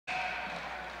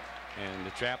And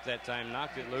the trap that time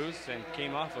knocked it loose and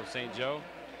came off of St. Joe.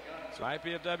 So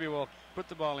IPFW will put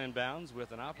the ball in bounds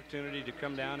with an opportunity to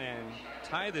come down and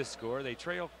tie this score. They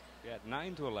trail at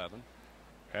 9-11.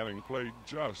 Having played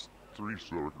just 3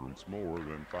 seconds more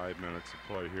than 5 minutes of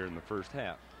play here in the first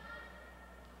half.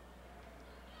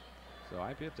 So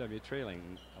IPFW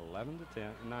trailing 11-9.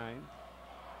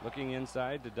 Looking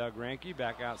inside to Doug Ranke,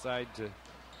 back outside to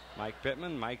Mike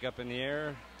Pittman. Mike up in the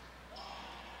air.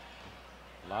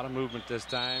 A lot of movement this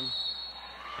time.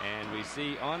 And we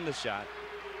see on the shot,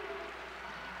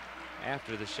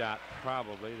 after the shot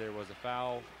probably, there was a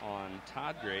foul on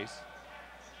Todd Grace.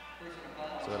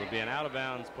 So it'll be an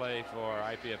out-of-bounds play for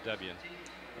IPFW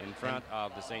in front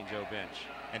of the St. Joe bench.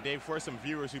 And Dave, for some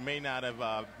viewers who may not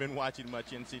have been watching much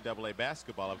NCAA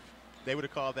basketball, if they would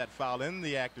have called that foul in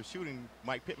the act of shooting,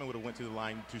 Mike Pittman would have went to the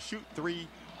line to shoot 3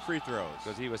 free throws.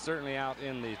 Because he was certainly out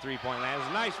in the three-point line. It was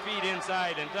a nice feed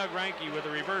inside, and Doug Ranke with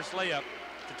a reverse layup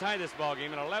to tie this ball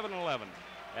game at 11-11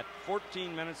 at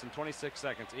 14 minutes and 26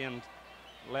 seconds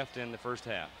left in the first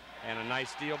half. And a nice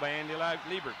steal by Andy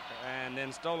Liebert, and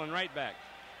then stolen right back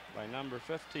by number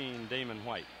 15, Damon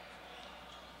White.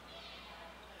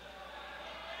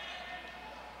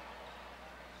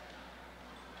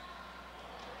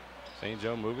 St.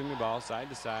 Joe moving the ball side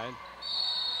to side.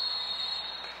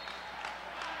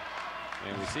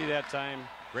 And we see that time.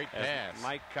 Great pass.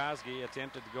 Mike Kosky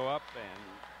attempted to go up, and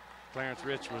Clarence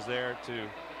Rich was there to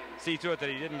see to it that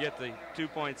he didn't get the 2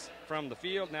 points from the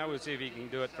field. Now we'll see if he can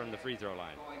do it from the free throw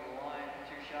line. Going to the line,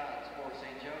 2 shots for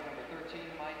St. Joe, number 13,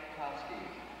 Mike Kosky.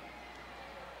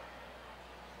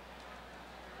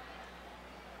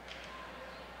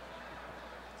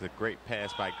 It's a great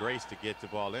pass by Grace to get the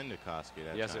ball into Kosky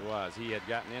that Yes, time. it was. He had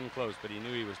gotten in close, but he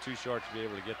knew he was too short to be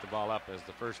able to get the ball up, as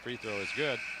the first free throw is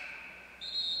good.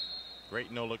 Great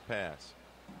no-look pass.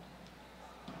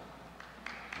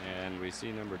 And we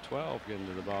see number 12 get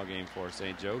into the ball game for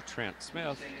St. Joe, Trent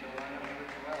Smith. St. Joe line, number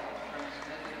 12, Trent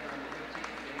Smith, and number 15,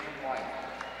 Damon White.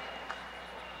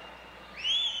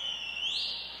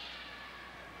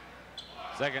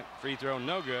 Second free throw,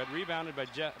 no good. Rebounded by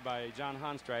John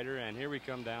Honstrider, and here we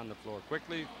come down the floor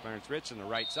quickly. Clarence Rich on the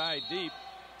right side, deep.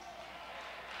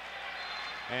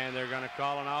 And they're going to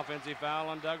call an offensive foul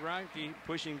on Doug Ranke,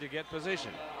 pushing to get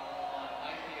position.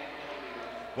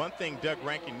 One thing Doug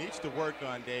Rankin needs to work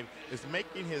on, Dave, is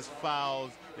making his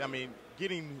fouls,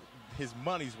 getting his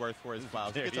money's worth for his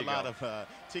fouls. He gets a lot of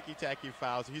ticky-tacky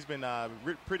fouls. He's been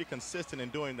pretty consistent in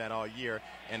doing that all year.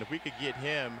 And if we could get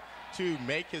him to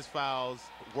make his fouls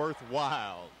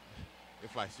worthwhile,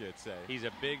 if I should say. He's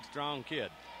a big, strong kid.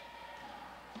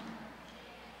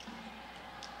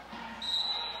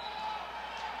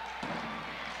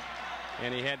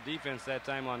 And he had defense that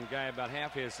time on a guy about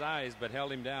half his size, but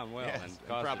held him down well, yes, and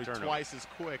caused probably a turnover. Twice as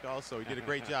quick also. He did a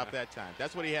great job that time.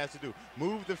 That's what he has to do.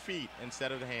 Move the feet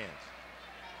instead of the hands.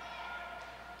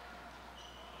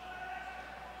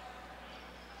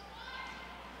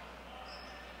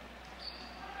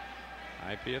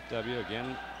 IPFW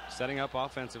again setting up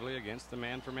offensively against the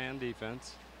man-for-man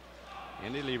defense.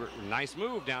 Andy Liebert, nice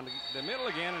move down the middle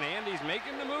again, and Andy's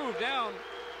making the move down.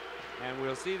 And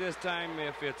we'll see this time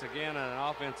if it's again an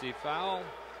offensive foul.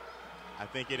 I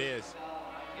think it is.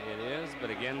 It is,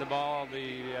 but again the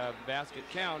basket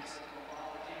counts.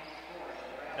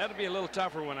 That'll be a little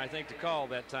tougher one, I think, to call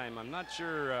that time. I'm not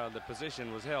sure the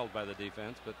position was held by the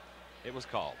defense, but it was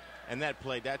called. And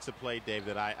that's a play, Dave,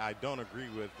 that I don't agree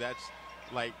with. That's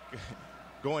like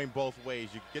going both ways.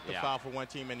 You get the foul for one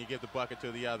team and you give the bucket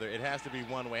to the other. It has to be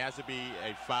one way. It has to be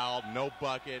a foul, no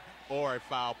bucket, or a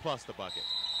foul plus the bucket.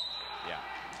 Yeah.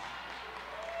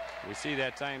 We see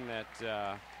that time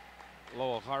that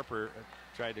Lowell Harper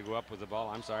tried to go up with the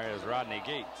ball. I'm sorry, it was Rodney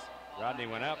Gates. Rodney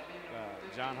went up.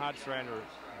 John Hodgstrider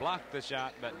blocked the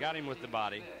shot, but got him with the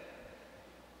body.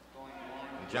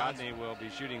 Rodney will be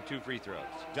shooting 2 free throws.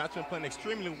 John's been playing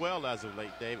extremely well as of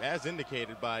late, Dave, as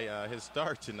indicated by his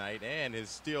start tonight and his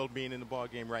still being in the ball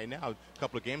game right now. A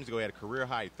couple of games ago, he had a career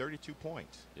high, 32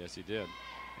 points. Yes, he did.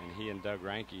 And he and Doug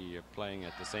Ranke are playing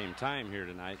at the same time here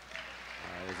tonight.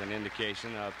 Is an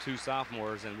indication of 2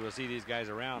 sophomores, and we'll see these guys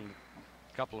around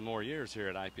a couple of more years here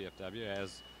at IPFW,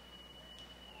 as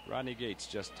Rodney Gates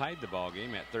just tied the ball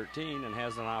game at 13 and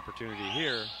has an opportunity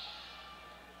here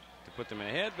to put them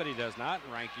ahead, but he does not.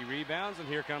 Ranke rebounds, and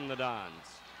here come the Dons.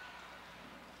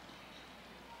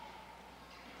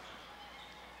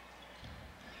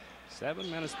 Seven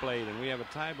minutes played, and we have a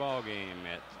tie ball game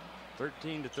at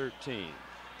 13-13.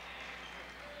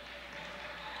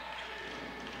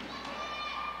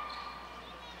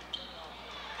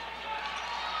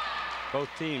 Both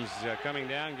teams coming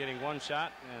down, getting one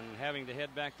shot, and having to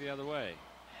head back the other way.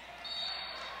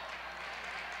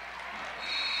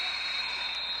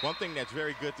 One thing that's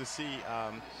very good to see,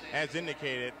 as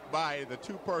indicated by the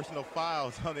 2 personal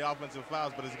fouls on the offensive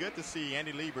fouls, but it's good to see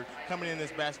Andy Liebert coming in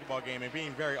this basketball game and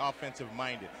being very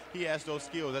offensive-minded. He has those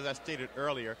skills, as I stated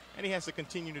earlier, and he has to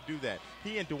continue to do that.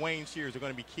 He and Dwayne Shears are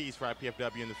going to be keys for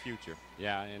IPFW in the future.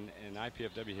 Yeah, and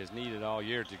IPFW has needed all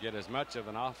year to get as much of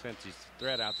an offensive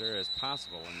threat out there as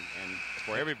possible, and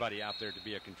for everybody out there to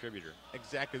be a contributor.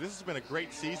 Exactly. This has been a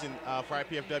great season for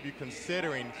IPFW,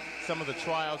 considering some of the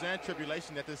trials and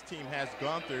tribulation that this team has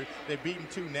gone through. They've beaten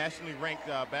 2 nationally ranked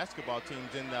basketball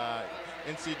teams in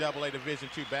NCAA Division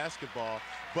II basketball.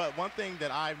 But one thing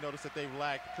that I've noticed that they've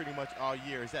lacked pretty much all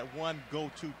year is that one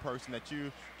go-to person that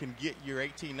you can get your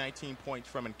 18, 19 points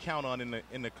from and count on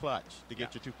in the clutch to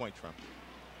get your 2 points from.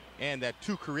 And that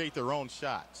to create their own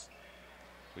shots.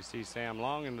 We see Sam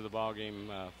Long into the ball game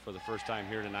for the first time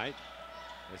here tonight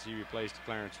as he replaced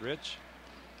Clarence Rich.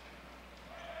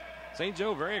 St.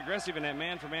 Joe very aggressive in that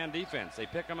man-for-man defense. They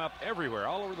pick him up everywhere,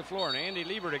 all over the floor. And Andy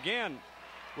Liebert again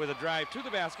with a drive to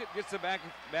the basket, gets the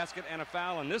basket and a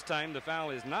foul. And this time the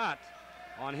foul is not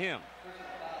on him.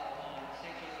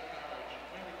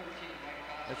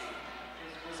 That's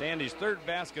Sandy's 3rd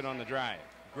basket on the drive.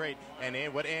 Great, and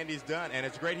what Andy's done, and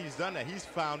it's great he's done that. He's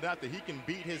found out that he can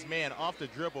beat his man off the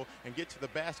dribble and get to the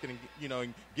basket and, you know,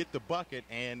 and get the bucket,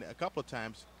 and a couple of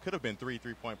times could have been 3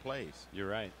 3-point plays. You're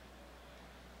right.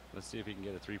 Let's see if he can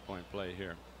get a 3-point play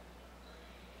here.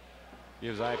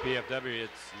 Gives IPFW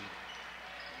its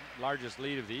largest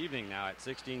lead of the evening now at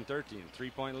 16-13,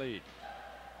 3-point lead.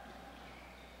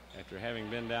 After having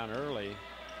been down early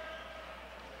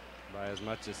by as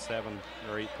much as 7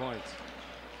 or 8 points.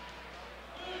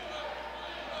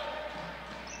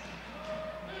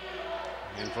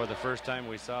 And for the first time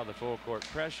we saw the full court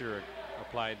pressure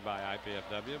applied by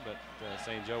IPFW, but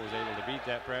St. Joe was able to beat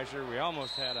that pressure. We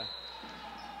almost had an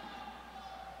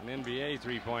NBA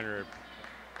 3-pointer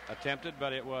attempted,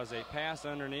 but it was a pass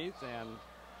underneath, and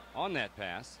on that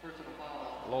pass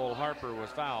Lowell Harper was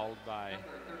fouled by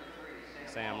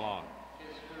Sam Long.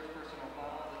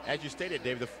 As you stated,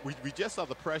 Dave, we just saw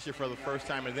the pressure for the first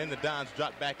time, and then the Dons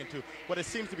dropped back into what it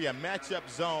seems to be a matchup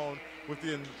zone with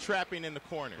the trapping in the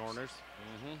corners.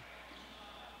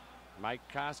 Mike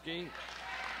Koski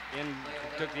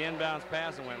took the inbounds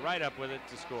pass and went right up with it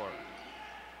to score.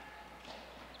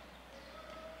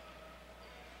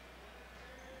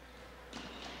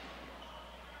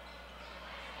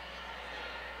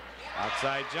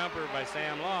 Outside jumper by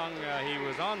Sam Long. He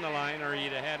was on the line, or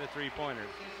he'd have had a 3-pointer.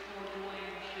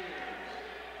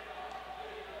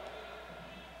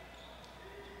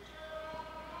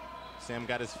 Sam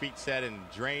got his feet set and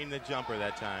drained the jumper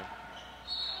that time.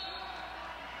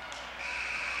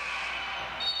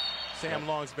 Sam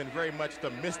Long's been very much the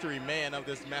mystery man of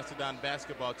this Mastodon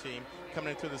basketball team.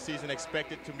 Coming into the season,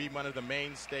 expected to be one of the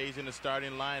mainstays in the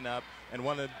starting lineup and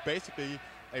one of basically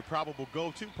a probable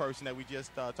go-to person that we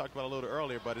just talked about a little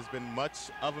earlier, but it's been much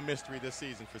of a mystery this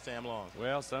season for Sam Long.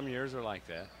 Well, some years are like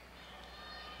that.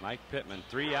 Mike Pittman,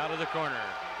 3 out of the corner.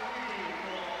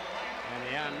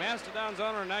 And the Mastodons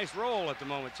on a nice roll at the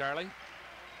moment, Charlie.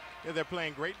 Yeah, they're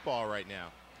playing great ball right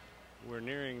now. We're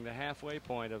nearing the halfway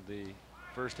point of the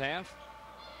first half.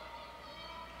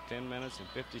 10 minutes and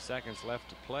 50 seconds left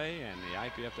to play, and the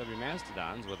IPFW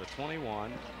Mastodons with a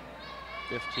 21-15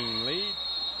 lead.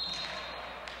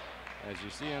 As you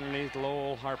see underneath,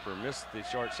 Lowell Harper missed the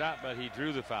short shot, but he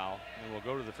drew the foul and will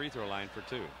go to the free throw line for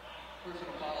 2.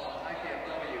 Personal foul on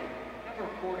IPFW.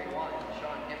 Number 41,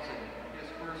 Sean Gibson. His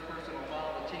first personal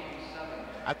foul of the team's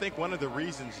 7th. I think one of the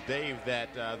reasons, Dave,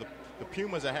 that the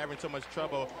Pumas are having so much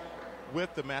trouble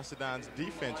with the Mastodons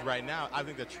defense right now, I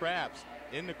think the traps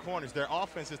in the corners, their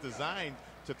offense is designed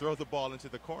to throw the ball into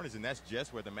the corners, and that's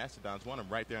just where the Mastodons want them,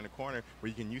 right there in the corner where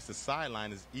you can use the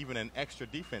sideline as even an extra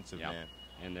defensive man.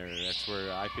 And that's where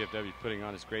IPFW putting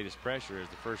on its greatest pressure. As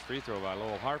the first free throw by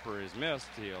Lowell Harper is missed,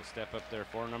 he'll step up there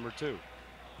for number 2.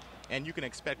 And you can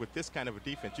expect with this kind of a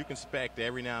defense, you can expect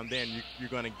every now and then you're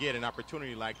going to get an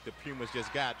opportunity like the Pumas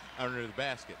just got under the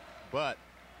basket. But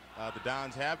the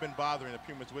Dons have been bothering the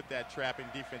Pumas with that trapping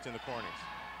defense in the corners.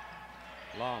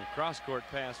 Long cross-court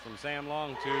pass from Sam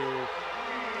Long to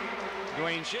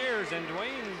Dwayne Shears, and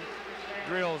Dwayne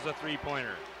drills a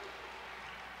 3-pointer.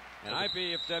 And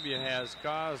IPFW has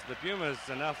caused the Pumas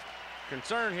enough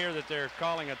concern here that they're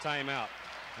calling a timeout.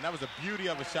 And that was a beauty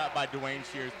of a shot by Dwayne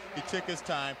Shears. He took his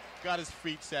time, got his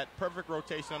feet set, perfect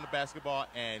rotation on the basketball,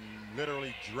 and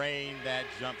literally drained that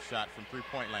jump shot from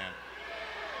 3-point land.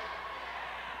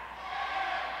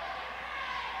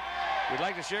 We'd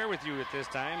like to share with you at this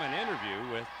time an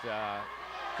interview with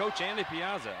Coach Andy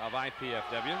Piazza of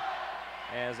IPFW,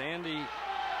 as Andy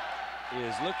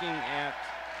is looking at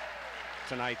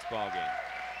tonight's ball game.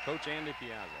 Coach Andy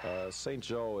Piazza. St.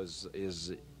 Joe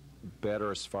is better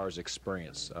as far as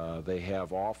experience. They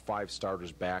have all 5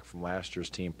 starters back from last year's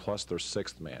team, plus their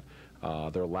 6th man.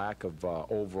 Their lack of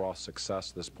overall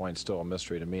success at this point is still a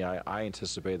mystery to me. I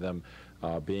anticipate them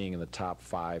being in the top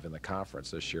 5 in the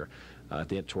conference this year at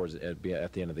the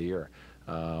end of the year.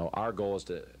 Our goal is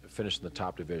to finish in the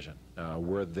top division.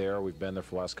 We're there. We've been there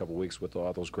for the last couple of weeks with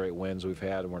all those great wins we've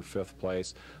had, and we're in 5th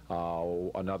place.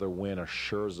 Another win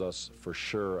assures us for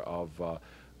sure of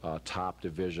top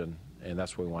division, and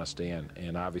that's where we want to stay in.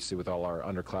 And obviously with all our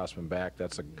underclassmen back,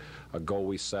 that's a goal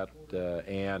we set,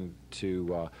 and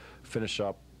to finish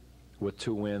up with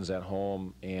 2 wins at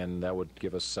home, and that would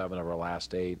give us 7 of our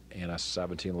last 8 and a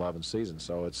 17-11 season.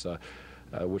 So it's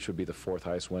which would be the 4th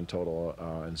highest win total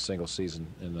in a single season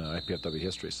in IPFW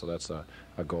history. So that's a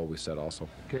goal we set also.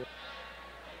 Okay.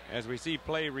 As we see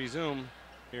play resume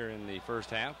here in the first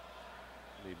half,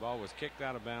 the ball was kicked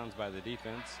out of bounds by the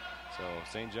defense. So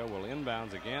St. Joe will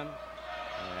inbounds again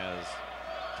as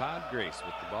Todd Grace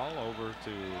with the ball over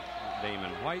to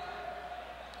Damon White.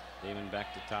 Damon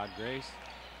back to Todd Grace.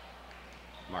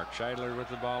 Mark Scheidler with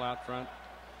the ball out front.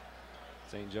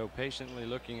 St. Joe patiently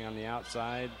looking on the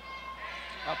outside.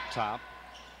 Up top,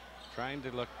 trying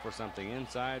to look for something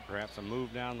inside, perhaps a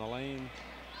move down the lane.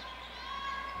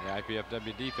 The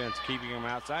IPFW defense keeping them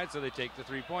outside, so they take the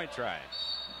 3-point try.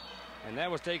 And that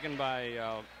was taken by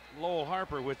Lowell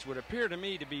Harper, which would appear to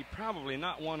me to be probably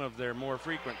not one of their more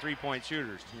frequent 3-point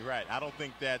shooters. You're right. I don't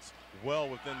think that's well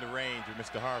within the range of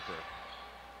Mr. Harper.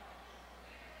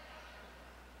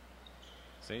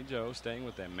 St. Joe staying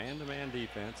with that man-to-man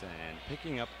defense and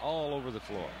picking up all over the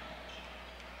floor.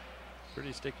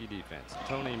 Pretty sticky defense.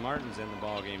 Tony Martin's in the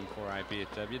ball game for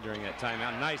IPFW during that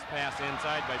timeout. Nice pass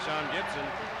inside by Sean Gibson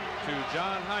to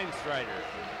John Heinstrider.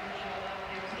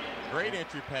 Great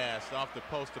entry pass off the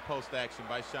post-to-post action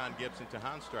by Sean Gibson to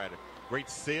Heinstrider. Great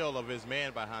seal of his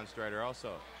man by Heinstrider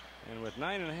also. And with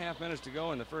 9.5 minutes to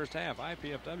go in the first half,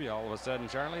 IPFW all of a sudden,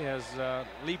 Charlie, has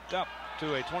leaped up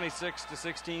to a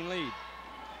 26-16 lead.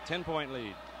 10-point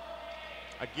lead.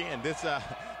 Again, this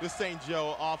St.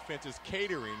 Joe offense is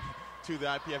catering to the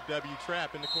IPFW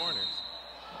trap in the corners.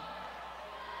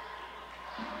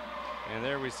 And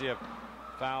there we see a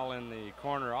foul in the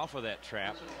corner off of that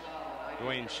trap.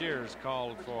 Dwayne Shears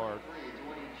called for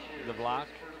the block,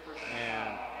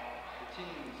 and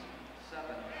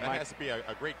that has to be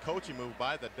a great coaching move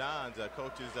by the Dons,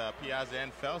 coaches Piazza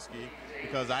and Felsky,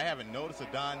 because I haven't noticed the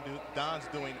Dons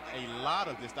doing a lot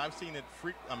of this. I've seen it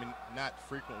not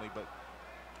frequently, but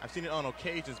I've seen it on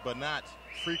occasions, but not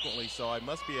frequently. So it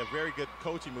must be a very good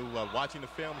coaching move. Watching the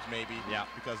films, maybe, yeah,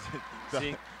 because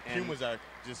the humans are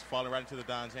just falling right into the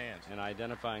Dons' hands. And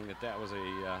identifying that was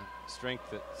a strength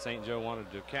that St. Joe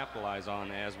wanted to capitalize on,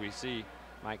 as we see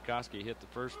Mike Koski hit the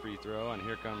first free throw, and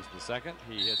here comes the second.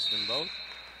 He hits them both.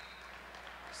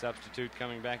 Substitute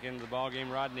coming back into the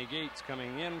ballgame, Rodney Gates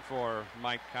coming in for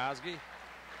Mike Koski.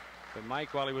 But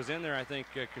Mike, while he was in there, I think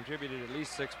contributed at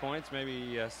least 6 points,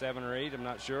 maybe 7 or 8. I'm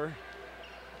not sure.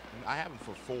 I have him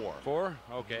for 4. 4?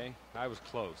 Okay, I was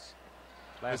close.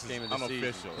 Last game of the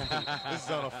season. This is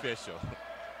unofficial.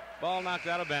 Ball knocked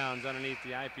out of bounds underneath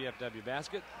the IPFW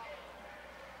basket.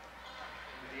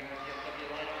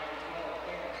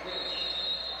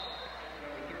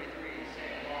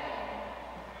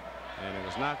 And it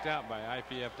was knocked out by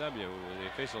IPFW. The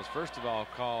officials first of all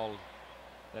called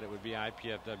that it would be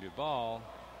IPFW ball,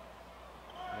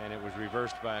 and it was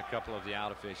reversed by a couple of the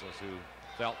out officials who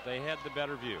felt they had the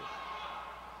better view.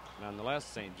 Nonetheless,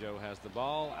 St. Joe has the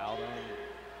ball out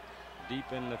on deep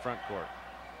in the front court.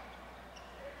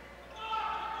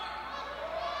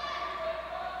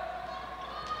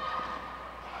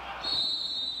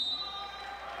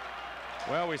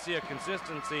 Well, we see a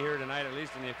consistency here tonight, at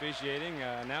least in the officiating.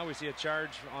 Now we see a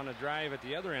charge on a drive at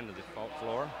the other end of the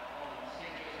floor.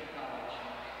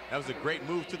 That was a great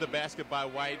move to the basket by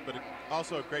White, but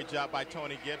also a great job by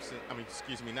Tony Gibson.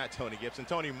 Excuse me, not Tony Gibson,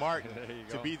 Tony Martin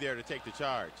to be there to take the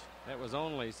charge. That was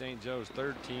only St. Joe's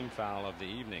 3rd team foul of the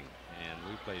evening, and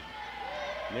we played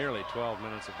nearly 12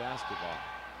 minutes of basketball.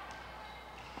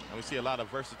 And we see a lot of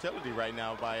versatility right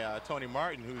now by Tony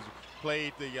Martin, who's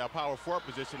played the power forward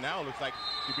position. Now it looks like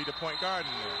to be the point guard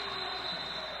in there.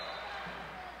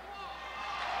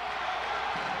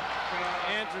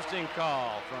 Interesting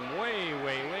call from way,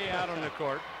 way, way out on the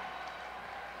court.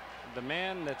 The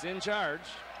man that's in charge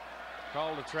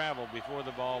called a travel before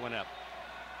the ball went up.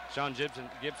 Sean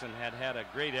Gibson had a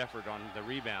great effort on the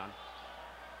rebound.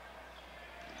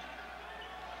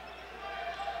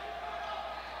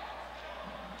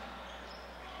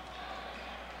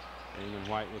 Damon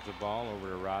White with the ball over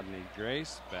to Rodney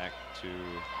Grace. Back to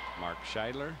Mark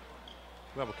Scheidler.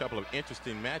 We have a couple of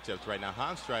interesting matchups right now.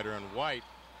 Hanstrider and White.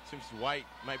 Seems White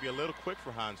might be a little quick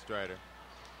for Hanstrider.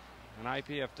 And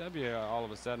IPFW all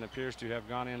of a sudden appears to have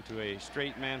gone into a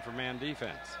straight man-for-man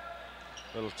defense.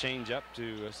 Little change up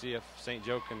to see if St.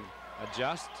 Joe can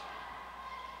adjust.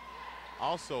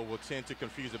 Also will tend to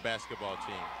confuse a basketball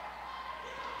team.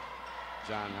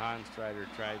 John Hanstrider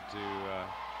tried to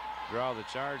draw the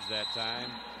charge that time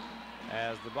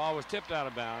as the ball was tipped out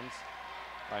of bounds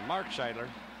by Mark Scheidler,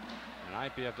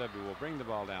 and IPFW will bring the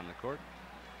ball down the court.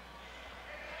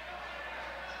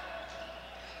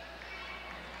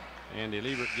 Andy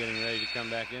Liebert getting ready to come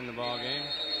back in the ball game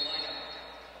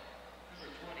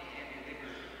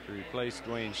to replace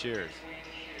Dwayne Shears.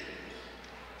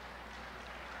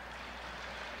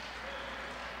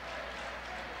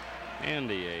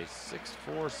 Andy, a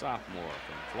 6'4" sophomore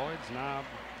from Floyd's Knob,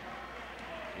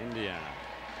 Indiana.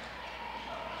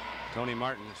 Tony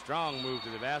Martin, a strong move to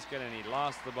the basket, and he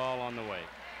lost the ball on the way.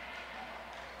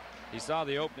 He saw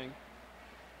the opening.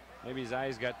 Maybe his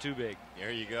eyes got too big.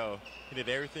 There you go. He did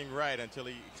everything right until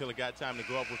he got time to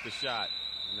go up with the shot.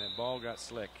 And that ball got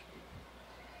slick.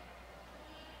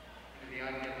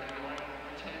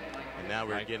 And now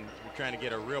we're trying to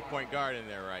get a real point guard in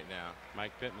there right now.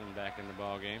 Mike Pittman back in the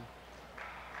ball game.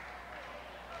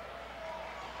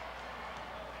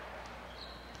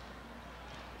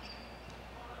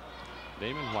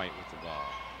 Damon White with the ball.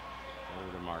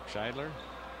 Over to Mark Scheidler.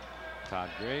 Todd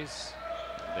Grace.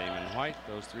 Damon White.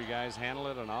 Those three guys handle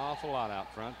it an awful lot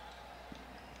out front.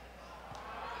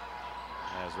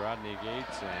 As Rodney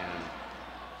Gates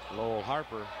and Lowell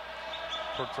Harper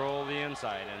patrol the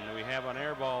inside. And we have an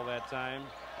air ball that time.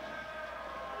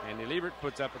 Andy Liebert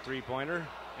puts up a three-pointer.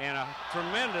 And a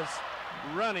tremendous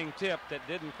running tip that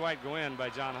didn't quite go in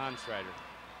by John Hanstrider.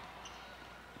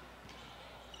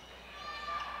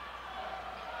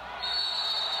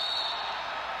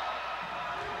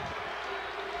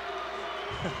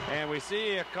 And we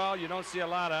see a call you don't see a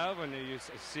lot of, and you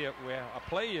see a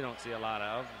play you don't see a lot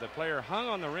of. The player hung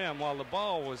on the rim while the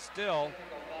ball was still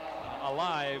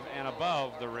alive and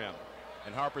above the rim.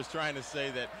 And Harper's trying to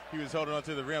say that he was holding on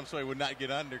to the rim so he would not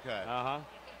get undercut.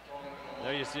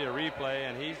 There you see a replay,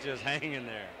 and he's just hanging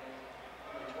there.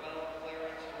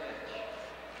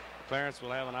 Clarence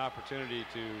will have an opportunity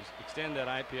to extend that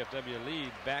IPFW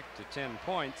lead back to 10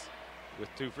 points with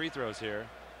 2 free throws here.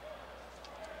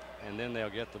 And then they'll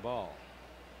get the ball.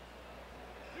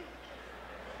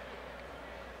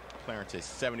 Clarence, a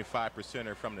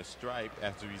 75%er from the stripe,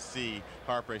 as we see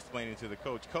Harper explaining to the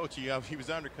coach, Coach, he was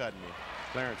undercutting me.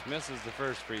 Clarence misses the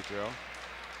first free throw.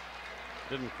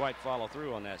 Didn't quite follow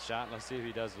through on that shot. Let's see if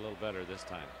he does a little better this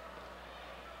time.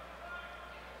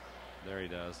 There he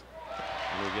does.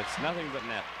 And he gets nothing but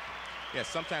net. Yeah,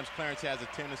 sometimes Clarence has a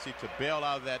tendency to bail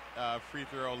out of that free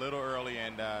throw a little early,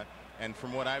 and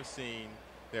from what I've seen,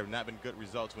 there have not been good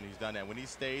results when he's done that. When he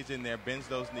stays in there, bends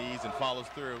those knees, and follows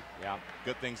through,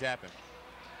 good things happen.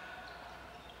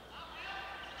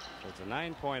 So it's a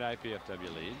 9-point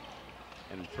IPFW lead,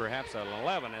 and perhaps an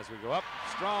 11 as we go up.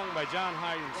 Strong by John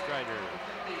Hanstrider.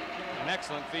 An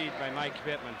excellent feed by Mike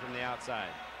Pittman from the outside.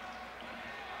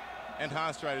 And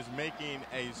Hanstrider's making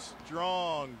a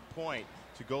strong point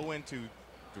to go into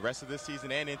the rest of this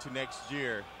season and into next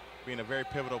year, being a very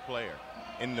pivotal player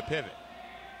in the pivot.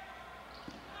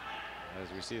 As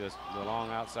we see the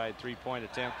long outside three-point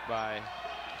attempt by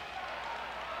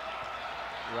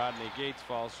Rodney Gates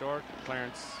falls short.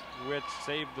 Clarence Witch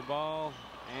saved the ball.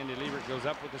 Andy Liebert goes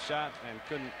up with the shot and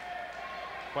couldn't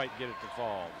quite get it to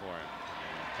fall for him.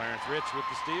 And Clarence Rich with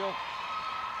the steal.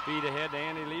 Feed ahead to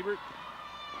Andy Liebert.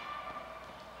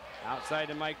 Outside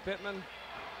to Mike Pittman.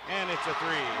 And it's a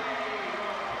three.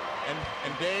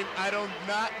 And Dave, I do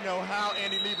not know how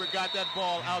Andy Liebert got that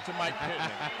ball out to Mike Pittman.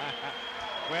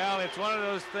 Well, it's one of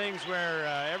those things where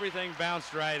everything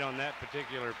bounced right on that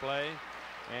particular play.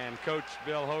 And Coach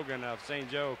Bill Hogan of St.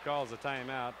 Joe calls a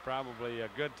timeout, probably a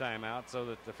good timeout, so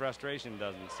that the frustration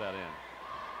doesn't set in.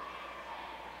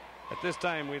 At this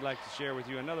time, we'd like to share with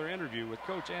you another interview with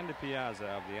Coach Andy Piazza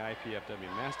of the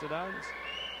IPFW Mastodons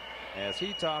as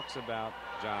he talks about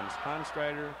John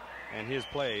Hanstrider and his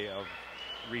play of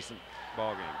recent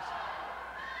ball games.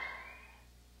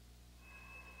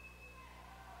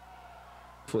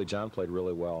 John played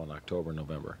really well in October and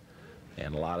November,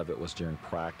 and a lot of it was during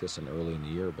practice and early in the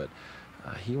year, but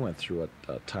he went through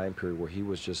a time period where he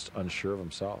was just unsure of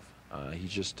himself. He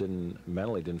just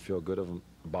mentally didn't feel good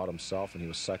about himself, and he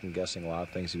was second-guessing a lot of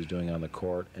things he was doing on the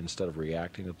court instead of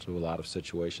reacting to a lot of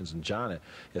situations. And John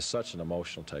is such an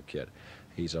emotional type kid.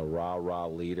 He's a rah-rah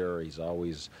leader. He's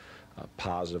always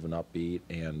positive and upbeat,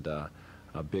 and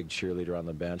a big cheerleader on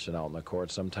the bench and out on the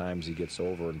court. Sometimes he gets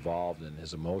over-involved in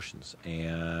his emotions,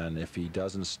 and if he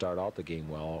doesn't start out the game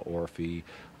well, or if he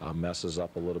messes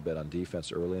up a little bit on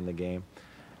defense early in the game,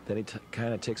 then he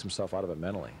kind of takes himself out of it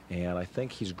mentally. And I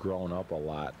think he's grown up a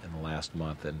lot in the last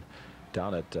month. And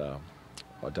down at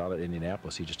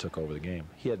Indianapolis, he just took over the game.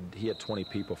 He had 20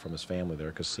 people from his family there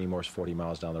because Seymour's 40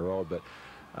 miles down the road, but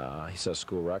he set a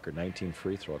school record, 19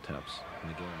 free throw attempts in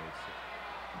the game.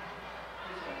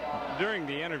 During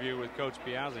the interview with Coach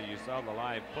Piazza, you saw the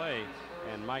live play,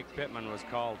 and Mike Pittman was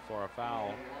called for a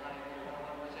foul.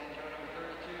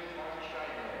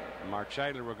 Mark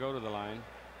Scheidler will go to the line,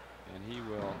 and he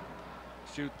will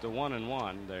shoot the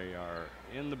 1-and-1. They are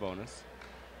in the bonus,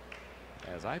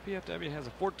 as IPFW has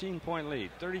a 14-point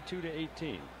lead,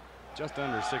 32-18, just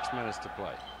under 6 minutes to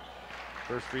play.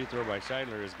 First free throw by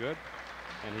Scheidler is good,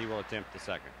 and he will attempt the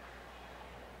second.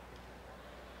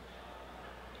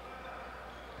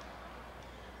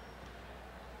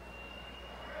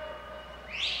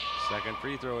 Second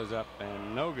free throw is up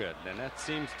and no good, and that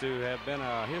seems to have been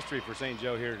a history for St.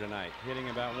 Joe here tonight, hitting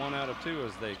about 1 out of 2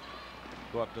 as they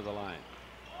go up to the line.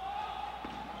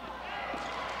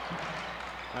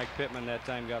 Mike Pittman that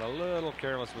time got a little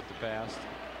careless with the pass.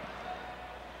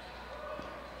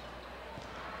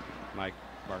 Mark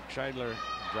Scheidler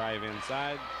drive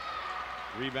inside,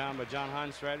 rebound by John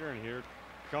Hanstrider, and here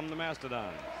come the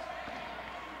Mastodons.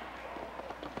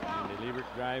 Andy Liebert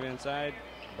drive inside,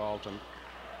 ball to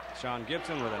Sean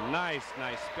Gibson with a nice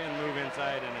spin move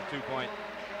inside and a 2-point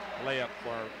layup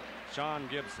for Sean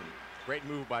Gibson. Great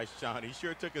move by Sean. He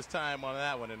sure took his time on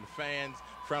that one, and the fans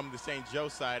from the St. Joe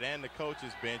side and the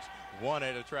coach's bench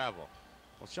wanted to travel.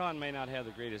 Well, Sean may not have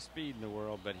the greatest speed in the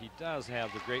world, but he does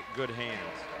have the good hands.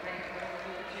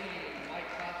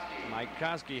 Mike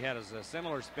Koski had a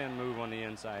similar spin move on the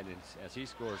inside as he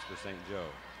scores for St. Joe.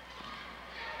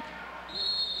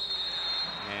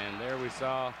 And there we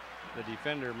saw the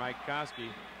defender, Mike Koski,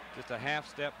 just a half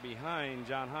step behind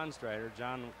John Hanstrider.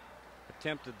 John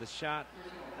attempted the shot,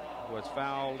 was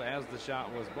fouled as the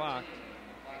shot was blocked.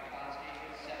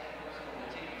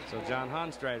 So John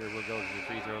Hanstrider will go to the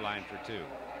free throw line for 2.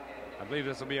 I believe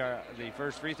this will be the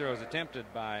first free throws attempted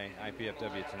by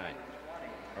IPFW tonight.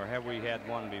 Or have we had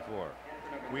one before?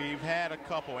 We've had a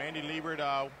couple. Andy Liebert,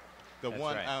 the That's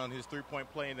one right. on his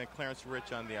 3-point play, and then Clarence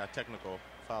Rich on the technical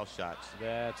foul shots.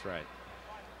 That's right.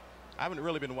 I haven't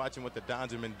really been watching what the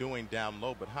Dons have been doing down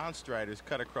low, but Hanstrider's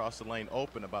cut across the lane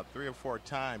open about 3 or 4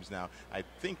 times now. I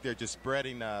think they're just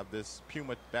spreading this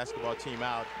Puma basketball team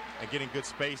out and getting good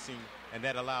spacing, and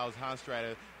that allows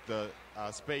Hanstrider the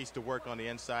space to work on the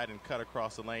inside and cut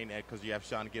across the lane, because you have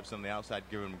Sean Gibson on the outside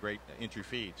giving him great entry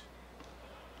feeds.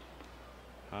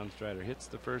 Hanstrider hits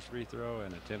the first free throw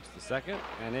and attempts the second,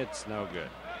 and it's no good.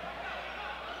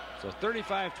 So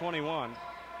 35-21.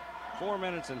 4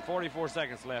 minutes and 44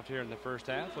 seconds left here in the first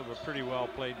half of a pretty well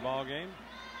played ball game,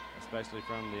 especially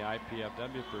from the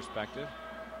IPFW perspective.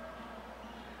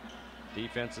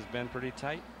 Defense has been pretty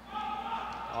tight.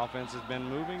 Offense has been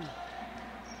moving.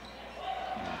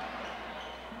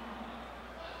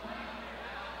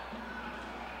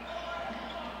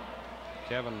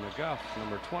 Kevin McGuff,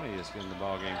 number 20, is in the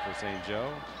ball game for St.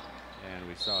 Joe, and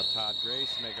we saw Todd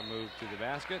Grace make a move to the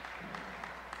basket.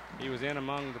 He was in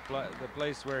among the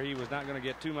place where he was not going to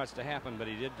get too much to happen, but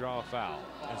he did draw a foul.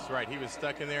 That's right. He was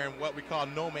stuck in there in what we call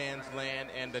no man's land,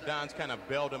 and the Dons kind of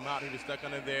bailed him out. He was stuck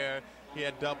under there. He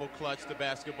had double clutched the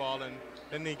basketball, and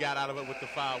then he got out of it with the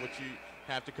foul, which you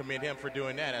have to commend him for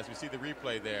doing that, as we see the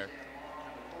replay there.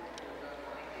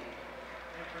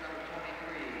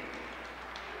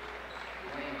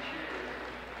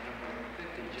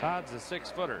 Todd's a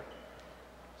 6-footer.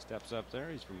 Steps up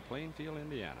there. He's from Plainfield,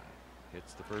 Indiana.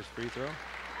 Hits the first free throw.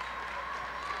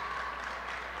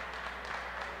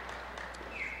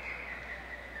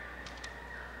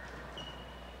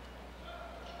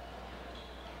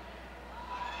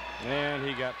 And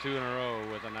he got 2 in a row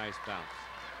with a nice bounce.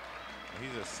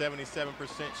 He's a 77%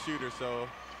 shooter, so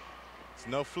it's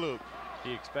no fluke.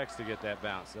 He expects to get that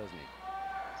bounce, doesn't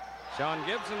he? Sean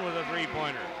Gibson with a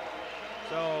 3-pointer.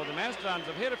 So the Mastodons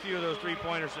have hit a few of those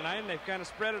 3-pointers tonight, and they've kind of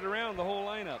spread it around the whole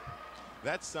lineup.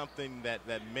 That's something that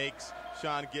makes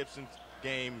Sean Gibson's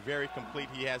game very complete.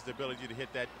 He has the ability to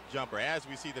hit that jumper. As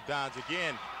we see the Dons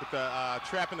again, with the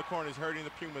trap in the corners hurting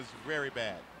the Pumas very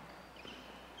bad.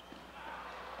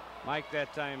 Mike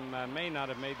that time may not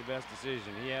have made the best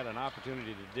decision. He had an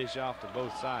opportunity to dish off to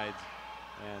both sides,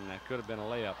 and that could have been a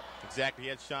layup. Exactly. He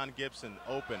had Sean Gibson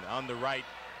open on the right,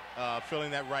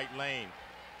 filling that right lane.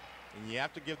 And you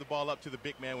have to give the ball up to the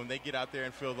big man when they get out there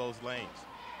and fill those lanes.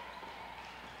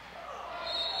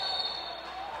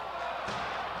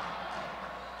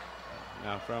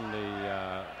 Now from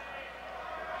the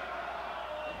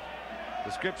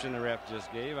description the ref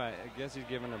just gave, I guess he's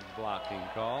given a blocking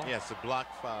call. Yes, a block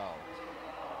foul.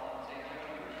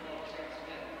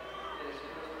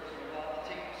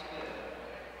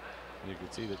 You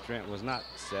can see that Trent was not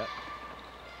set.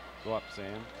 Go up,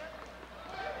 Sam.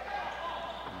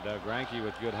 And Doug Ranke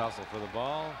with good hustle for the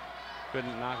ball.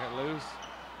 Couldn't knock it loose.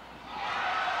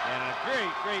 And a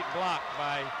great block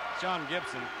by Sean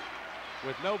Gibson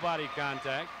with no body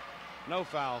contact. No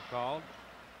foul called.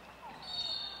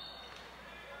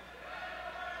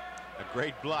 A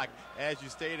great block, as you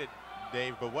stated,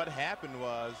 Dave. But what happened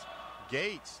was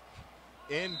Gates,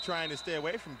 in trying to stay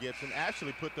away from Gibson,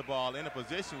 actually put the ball in a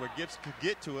position where Gibson could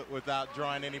get to it without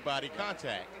drawing any body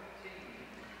contact.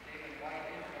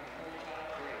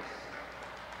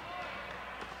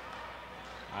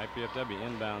 IPFW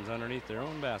inbounds underneath their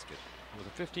own basket with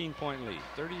a 15-point lead,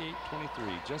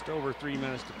 38-23, just over 3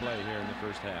 minutes to play here in the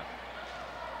first half.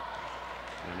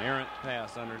 An errant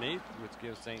pass underneath, which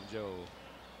gives St. Joe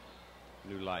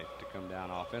new life to come down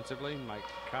offensively. Mike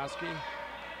Koski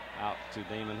out to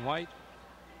Damon White.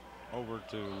 Over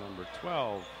to number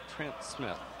 12, Trent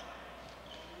Smith.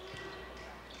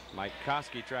 Mike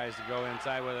Koski tries to go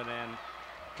inside with it, and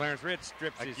Clarence Rich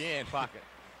strips his pocket.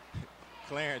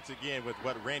 Clarence again with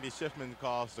what Randy Schiffman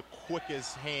calls the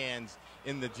quickest hands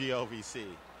in the GOVC.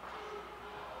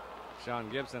 Sean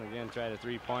Gibson again tried a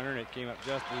three-pointer, and it came up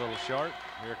just a little short.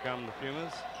 Here come the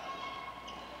Pumas.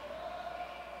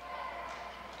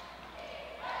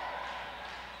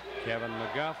 Kevin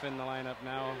McGuff in the lineup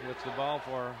now with the ball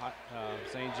for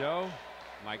St. Joe.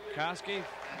 Mike Koski,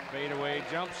 fadeaway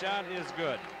jump shot is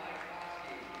good.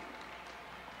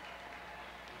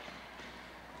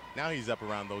 Now he's up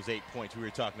around those 8 points we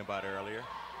were talking about earlier.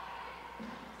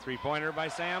 Three-pointer by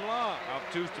Sam Long. Up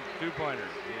two-pointer.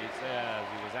 He says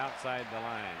he was outside the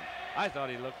line. I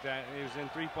thought he looked at, he was in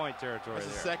three-point territory.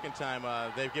 That's the second time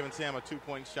they've given Sam a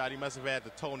two-point shot. He must have had the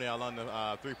toenail on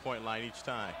the three-point line each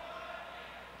time.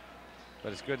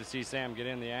 But it's good to see Sam get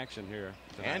in the action here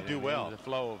tonight and do well. The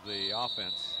flow of the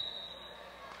offense.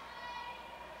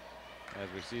 As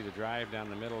we see the drive down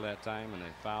the middle that time, and a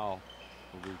foul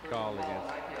will be called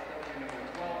against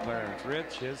Clarence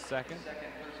Rich, his second.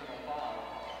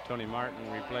 Tony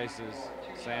Martin replaces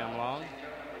Sam Long.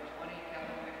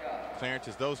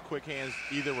 Clarence, those quick hands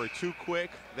either were too quick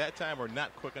that time or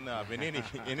not quick enough in any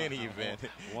event.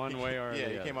 One way or the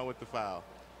other. Yeah, he came out with the foul.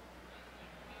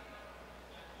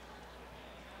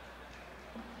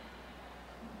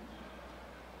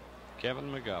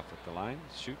 Kevin McGuff at the line,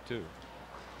 shoot two.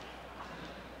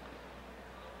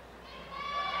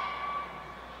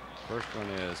 First one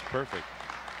is perfect.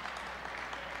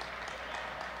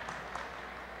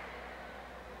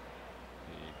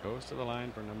 He goes to the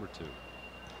line for number two.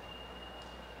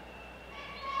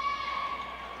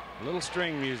 A little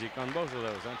string music on both of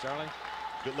those, huh, Charlie?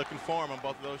 Good looking form on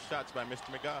both of those shots by Mr.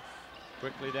 McGuff.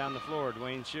 Quickly down the floor,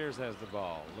 Dwayne Shears has the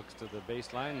ball. Looks to the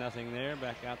baseline, nothing there.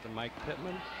 Back out to Mike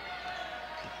Pittman.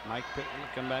 Mike Pittman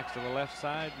come back to the left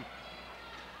side.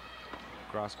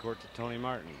 Cross court to Tony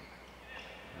Martin.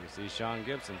 You see Sean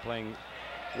Gibson playing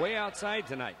way outside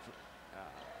tonight.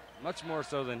 Much more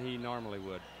so than he normally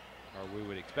would, or we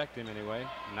would expect him anyway.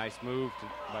 Nice move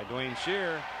by Dwayne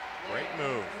Shear. Great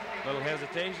move. Little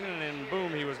hesitation, and then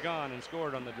boom, he was gone and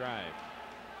scored on the drive.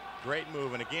 Great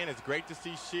move, and again, it's great to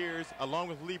see Shears along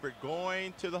with Liebert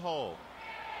going to the hole.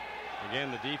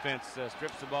 Again, the defense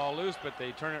strips the ball loose, but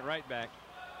they turn it right back.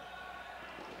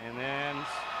 And then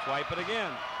swipe it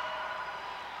again.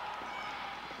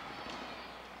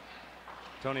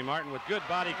 Tony Martin with good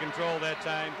body control that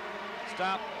time.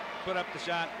 Stopped, put up the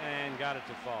shot, and got it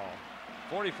to fall.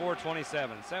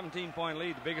 44-27, 17-point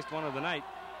lead, the biggest one of the night,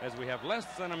 as we have less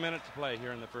than a minute to play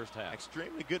here in the first half.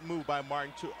 Extremely good move by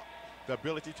Martin, to the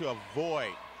ability to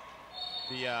avoid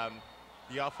the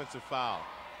offensive foul.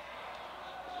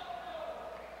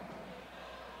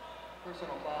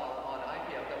 Personal foul on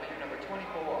IPFW number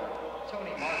 24, Tony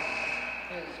Martin.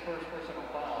 His first personal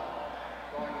foul.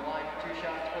 Going to the line for two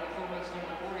shots for the Pumas,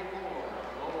 number 44,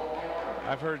 Lowell Harper.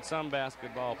 I've heard some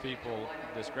basketball people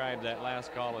describe that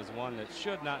last call as one that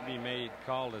should not be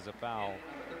called as a foul,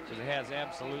 because it has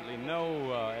absolutely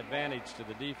no advantage to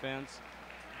the defense.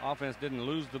 Offense didn't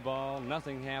lose the ball.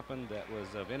 Nothing happened that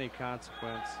was of any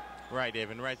consequence. Right,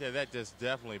 Dave, and right there, that just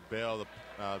definitely bailed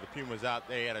the Pumas out.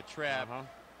 They had a trap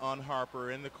on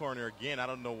Harper in the corner again. I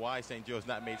don't know why St. Joe's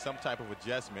not made some type of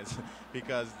adjustments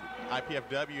because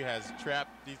IPFW has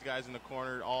trapped these guys in the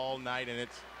corner all night, and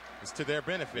it's to their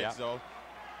benefit. Yeah. So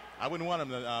I wouldn't want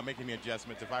them to make any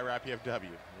adjustments if I were IPFW.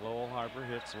 Lowell Harper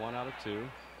hits 1 out of 2.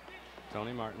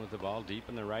 Tony Martin with the ball deep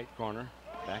in the right corner.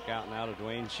 Back out now to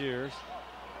Dwayne Shears.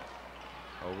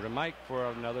 Over to Mike for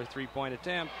another 3-point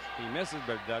attempt. He misses,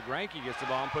 but Doug Ranke gets the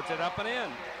ball and puts it up and in.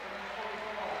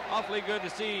 Awfully good to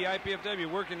see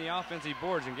IPFW working the offensive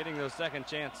boards and getting those second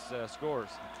chance scores.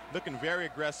 Looking very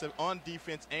aggressive on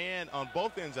defense and on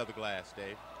both ends of the glass,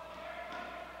 Dave.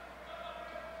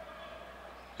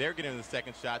 They're getting the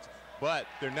second shots, but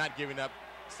they're not giving up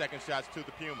second shots to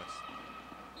the Pumas.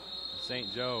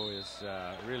 St. Joe is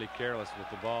really careless with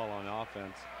the ball on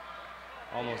offense.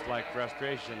 Almost like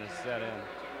frustration is set in.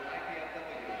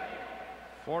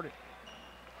 40.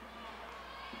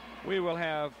 We will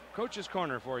have Coach's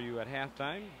Corner for you at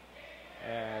halftime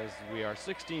as we are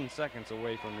 16 seconds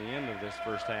away from the end of this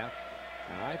first half.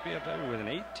 And IPFW with an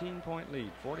 18-point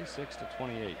lead,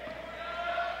 46-28.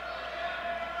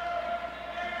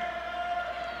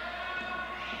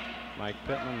 Mike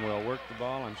Pittman will work the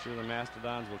ball. I'm sure the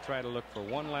Mastodons will try to look for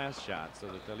one last shot so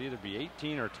that they'll either be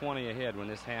 18 or 20 ahead when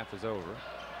this half is over.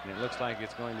 And it looks like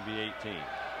it's going to be 18.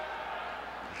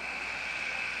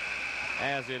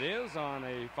 As it is on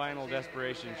a final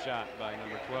desperation shot by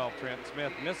number 12, Trent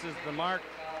Smith. Misses the mark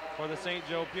for the St.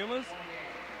 Joe Pumas.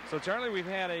 So, Charlie, we've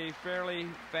had a fairly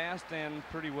fast and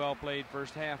pretty well-played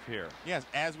first half here. Yes,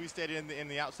 as we stated in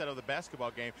the outset of the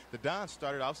basketball game, the Dons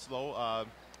started off slow.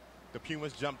 The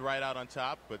Pumas jumped right out on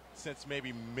top, but since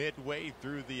maybe midway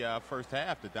through the first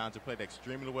half, the Dons have played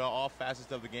extremely well. All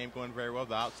facets of the game going very well.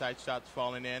 The outside shots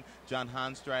falling in. John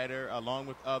Hanstrider, along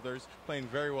with others, playing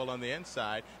very well on the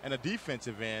inside. And a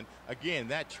defensive end, again,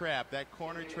 that trap, that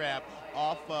corner trap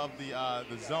off of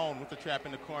the zone with the trap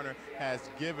in the corner has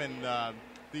given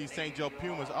the St. Joe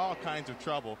Pumas all kinds of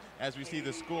trouble as we see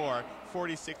the score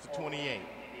 46-28.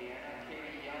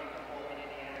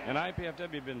 And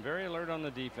IPFW have been very alert on the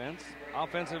defense.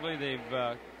 Offensively,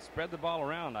 they've spread the ball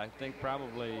around. I think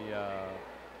probably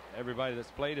everybody that's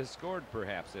played has scored,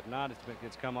 perhaps. If not,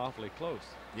 it's come awfully close.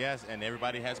 Yes, and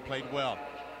everybody has played well.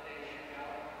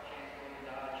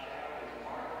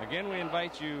 Again, we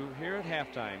invite you here at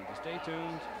halftime to stay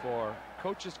tuned for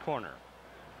Coach's Corner.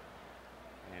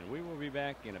 And we will be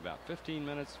back in about 15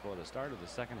 minutes for the start of the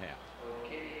second half.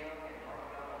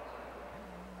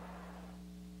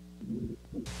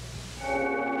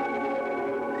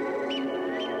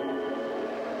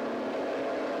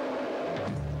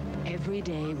 Every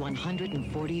day,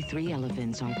 143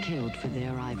 elephants are killed for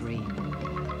their ivory.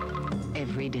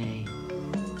 Every day.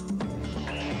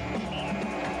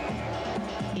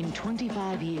 In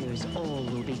 25 years, all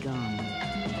will be gone.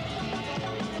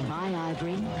 Buy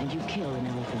ivory and you kill an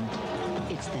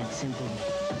elephant. It's that simple.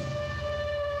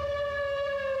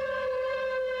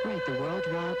 Write the World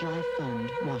Wildlife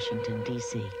Fund, Washington,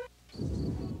 D.C.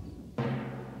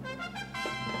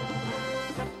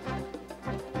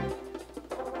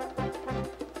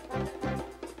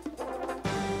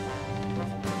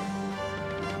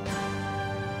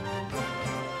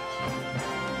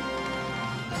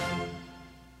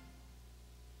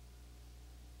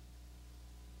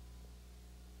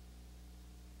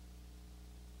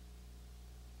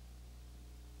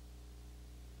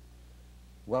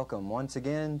 Welcome once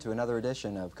again to another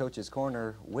edition of Coach's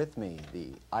Corner with me,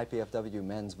 the IPFW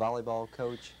men's volleyball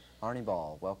coach, Arnie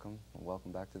Ball. Welcome, and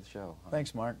welcome back to the show.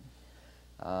 Thanks, Mark.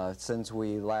 Since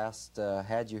we last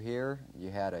had you here,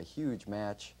 you had a huge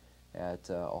match at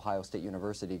Ohio State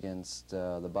University against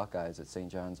the Buckeyes at St.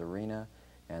 John's Arena,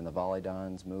 and the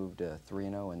Volleydons moved to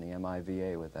 3-0 in the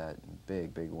MIVA with that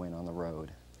big, big win on the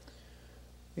road.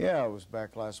 Yeah, it was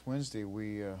back last Wednesday.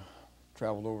 We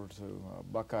traveled over to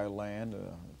Buckeye Land.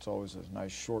 It's always a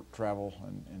nice short travel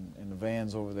in the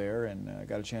vans over there, and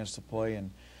got a chance to play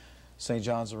in St.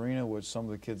 John's Arena, which some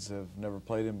of the kids have never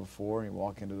played in before. And you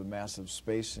walk into the massive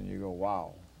space and you go,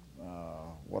 wow,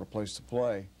 what a place to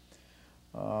play.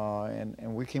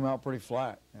 And we came out pretty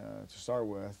flat to start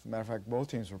with. As a matter of fact, both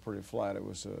teams were pretty flat. It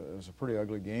was a pretty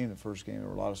ugly game. The first game, there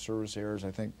were a lot of service errors.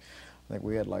 I think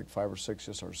we had like 5 or 6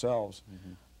 just ourselves.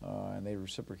 Mm-hmm. And they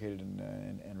reciprocated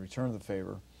and returned the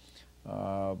favor,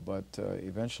 but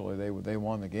eventually they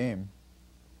won the game.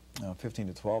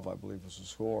 15-12, I believe, was the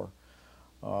score.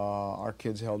 Our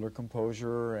kids held their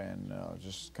composure and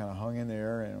just kind of hung in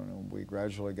there, and we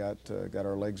gradually got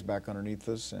our legs back underneath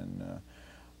us, and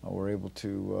were able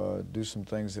to do some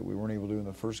things that we weren't able to do in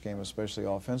the first game, especially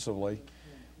offensively.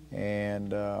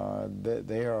 And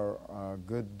they are a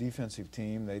good defensive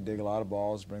team. They dig a lot of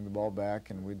balls, bring the ball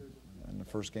back, and we. In the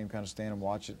first game, kind of stand and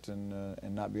watch it and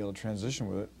not be able to transition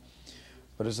with it.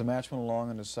 But as the match went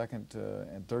along in the second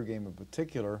and third game in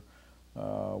particular,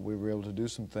 we were able to do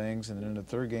some things, and then in the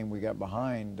third game we got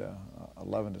behind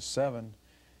 11-7,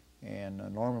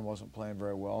 and Norman wasn't playing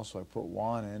very well, so I put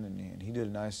Juan in, and he did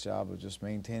a nice job of just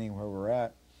maintaining where we're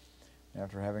at.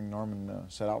 After having Norman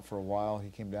sit out for a while, he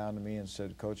came down to me and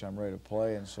said, "Coach, I'm ready to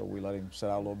play," and so we let him sit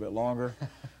out a little bit longer to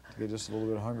get just a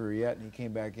little bit hungrier yet, and he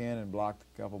came back in and blocked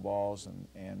a couple balls,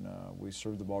 and we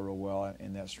served the ball real well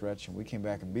in that stretch, and we came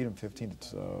back and beat them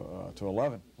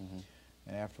 15-11.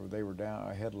 And after they were down,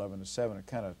 I had 11-7. It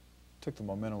kind of took the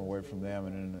momentum away from them,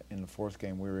 and in the fourth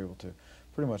game, we were able to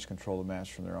pretty much control the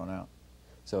match from there on out.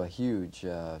 So a huge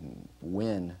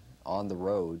win on the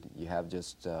road. You have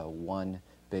just one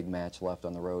big match left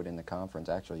on the road in the conference.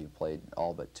 Actually, you played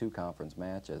all but 2 conference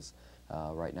matches.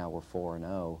 Right now, we're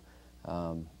 4-0.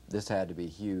 This had to be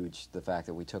huge. The fact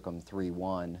that we took them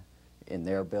 3-1 in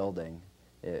their building.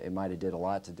 It might have did a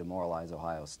lot to demoralize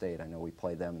Ohio State. I know we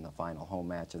played them in the final home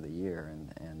match of the year,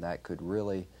 and that could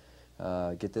really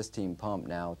get this team pumped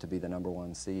now to be the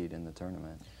 #1 seed in the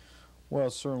tournament. Well,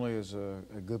 it certainly is a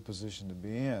good position to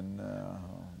be in.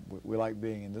 We like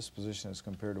being in this position as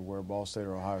compared to where Ball State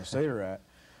or Ohio State are at.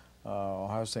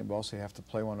 Ohio State and Ball State have to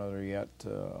play one another yet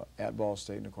at Ball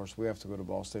State, and of course we have to go to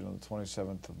Ball State on the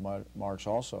 27th of March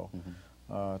also.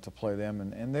 To play them,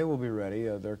 and they will be ready.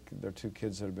 Their 2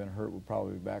 kids that have been hurt will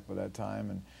probably be back by that time,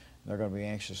 and they're going to be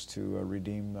anxious to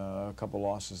redeem a couple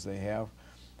losses they have.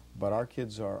 But our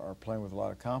kids are playing with a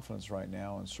lot of confidence right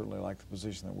now, and certainly like the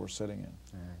position that we're sitting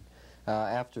in. All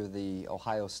right. After the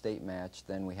Ohio State match,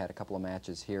 then we had a couple of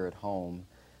matches here at home.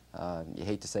 You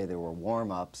hate to say they were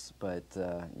warm-ups, but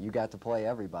you got to play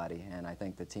everybody, and I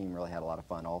think the team really had a lot of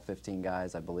fun. All 15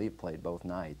 guys, I believe, played both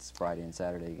nights, Friday and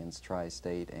Saturday, against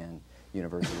Tri-State and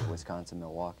University of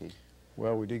Wisconsin-Milwaukee.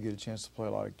 Well, we did get a chance to play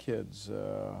a lot of kids.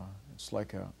 It's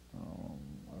like I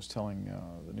was telling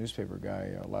the newspaper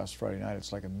guy last Friday night,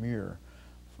 it's like a mirror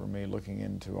for me looking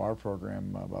into our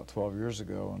program about 12 years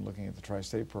ago and looking at the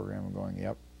Tri-State program and going,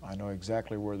 yep, I know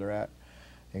exactly where they're at,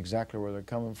 exactly where they're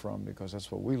coming from, because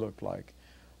that's what we looked like.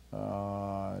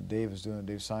 Dave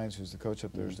Sines, who's the coach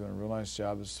up there, is doing a real nice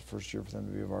job. This is the first year for them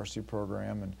to be a varsity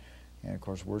program, and of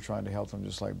course we're trying to help them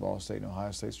just like Ball State and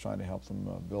Ohio State's trying to help them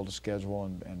build a schedule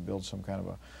and build some kind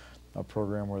of a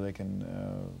program where they can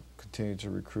continue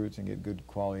to recruit and get good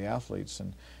quality athletes.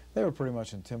 And they were pretty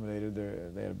much intimidated.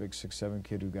 They had a big 6'7"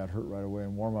 kid who got hurt right away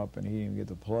in warm-up, and he didn't even get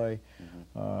to play.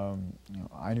 You know,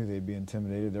 I knew they'd be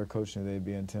intimidated. Their coach knew they'd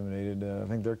be intimidated. I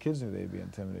think their kids knew they'd be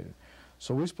intimidated.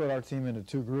 So we split our team into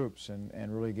 2 groups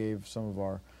and really gave some of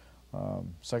our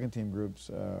second-team groups,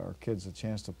 our kids, a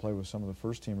chance to play with some of the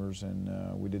first-teamers,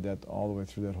 and we did that all the way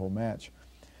through that whole match.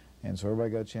 And so everybody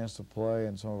got a chance to play,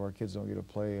 and some of our kids don't get to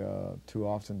play too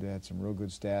often. They had some real good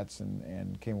stats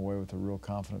and came away with a real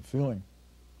confident feeling.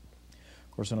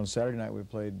 Of course, then on Saturday night we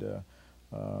played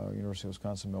University of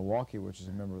Wisconsin-Milwaukee, which is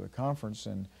a member of the conference,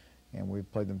 and we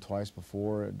played them twice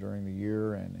before during the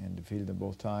year and defeated them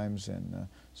both times, and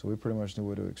so we pretty much knew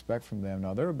what to expect from them.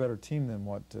 Now, they're a better team than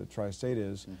what Tri-State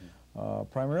is,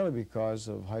 primarily because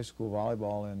of high school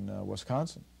volleyball in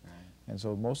Wisconsin. And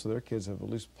so most of their kids have at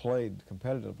least played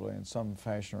competitively in some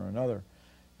fashion or another.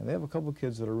 And they have a couple of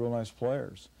kids that are real nice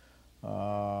players.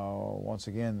 Once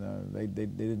again, they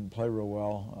didn't play real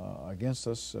well against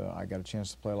us. I got a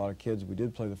chance to play a lot of kids. We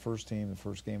did play the first team, the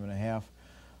first game and a half,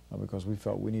 because we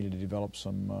felt we needed to develop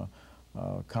some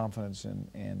confidence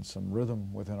and some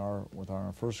rhythm within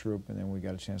our first group, and then we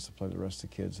got a chance to play the rest of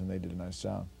the kids, and they did a nice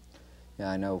job. Yeah,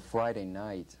 I know Friday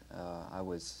night I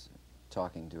was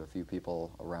talking to a few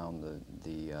people around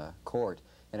the court,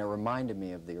 and it reminded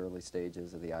me of the early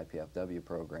stages of the IPFW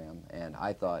program, and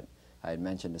I had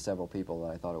mentioned to several people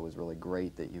that I thought it was really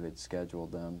great that you had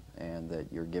scheduled them and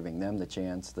that you're giving them the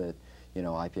chance that, you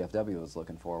know, IPFW was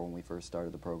looking for when we first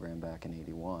started the program back in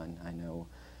 '81. I know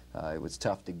it was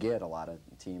tough to get a lot of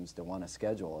teams to want to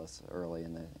schedule us early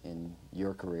in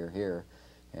your career here,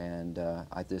 and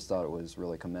I just thought it was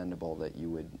really commendable that you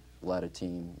would let a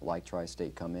team like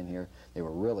Tri-State come in here. They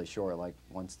were really short. Like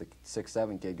once the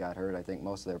 6'7" kid got hurt, I think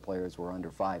most of their players were under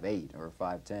 5'8" or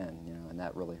 5'10", you know, and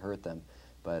that really hurt them.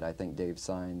 But I think Dave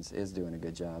Sines is doing a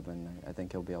good job, and I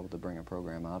think he'll be able to bring a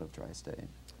program out of Tri-State.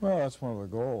 Well, that's one of the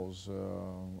goals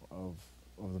of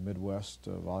the Midwest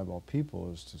volleyball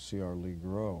people, is to see our league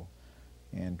grow.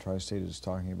 And Tri-State is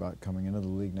talking about coming into the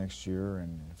league next year,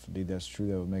 and if indeed that's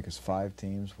true, that would make us 5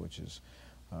 teams, which is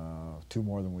 2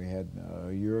 more than we had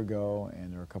a year ago.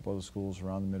 And there are a couple other schools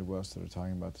around the Midwest that are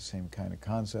talking about the same kind of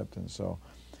concept. And so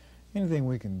anything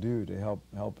we can do to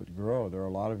help it grow. There are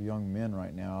a lot of young men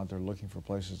right now out there looking for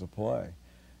places to play,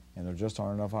 and there just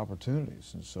aren't enough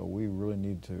opportunities. And so we really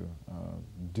need to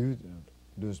do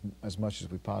as much as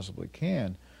we possibly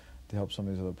can to help some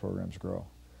of these other programs grow.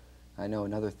 I know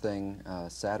another thing,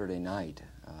 Saturday night,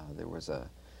 there was a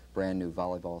brand new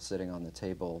volleyball sitting on the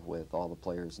table with all the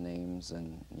players' names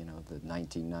and, you know, the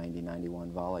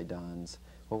 1990-91 Mastodons.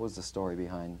 What was the story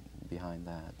behind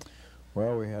that?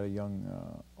 Well, we had a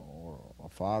young, or a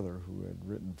father who had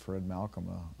written Fred Malcolm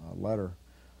a letter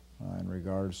in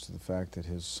regards to the fact that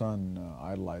his son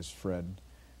idolized Fred,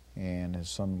 and his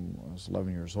son was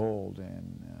 11 years old,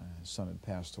 and his son had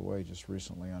passed away just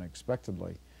recently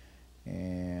unexpectedly.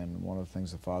 And one of the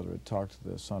things the father had talked to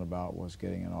the son about was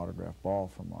getting an autographed ball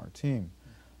from our team.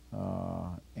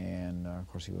 Of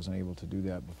course, he wasn't able to do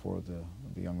that before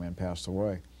the young man passed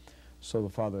away. So the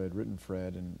father had written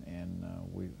Fred, and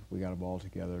we got a ball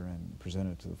together and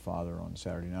presented it to the father on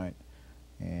Saturday night.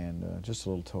 And just a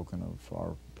little token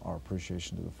of our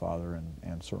appreciation to the father,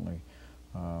 and certainly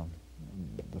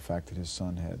the fact that his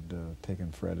son had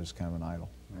taken Fred as kind of an idol.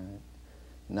 Right.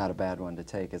 Not a bad one to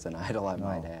take as an idol, I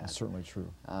might add. That's certainly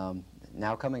true.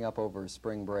 Now coming up over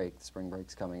spring break, spring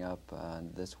break's coming up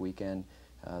this weekend.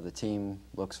 The team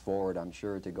looks forward, I'm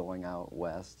sure, to going out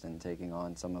west and taking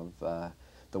on some of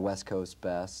the West Coast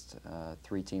best.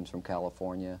 3 teams from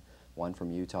California, 1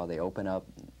 from Utah. They open up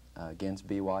against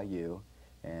BYU,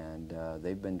 and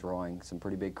they've been drawing some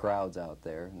pretty big crowds out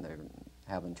there. And they're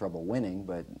having trouble winning,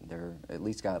 but they're at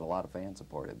least got a lot of fan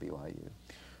support at BYU.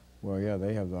 Well, yeah,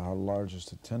 they have the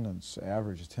largest attendance,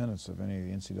 average attendance of any of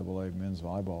the NCAA men's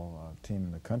volleyball team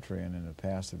in the country, and in the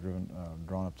past they've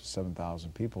drawn up to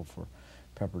 7,000 people for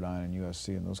Pepperdine and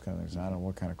USC and those kind of things. And I don't know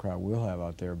what kind of crowd we'll have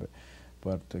out there,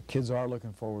 but the kids are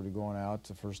looking forward to going out. It's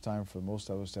the first time for most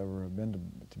of us to ever have been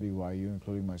to BYU,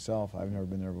 including myself. I've never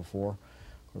been there before.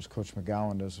 Of course, Coach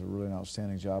McGowan does a really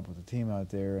outstanding job with the team out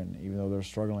there, and even though they're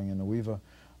struggling in the WEVA,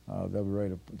 they'll be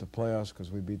ready to play us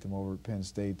because we beat them over at Penn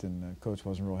State, and Coach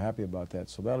wasn't real happy about that.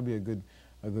 So that'll be a good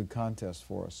contest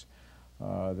for us.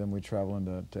 Then we travel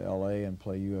into LA and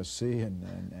play USC,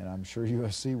 and I'm sure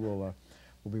USC will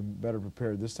be better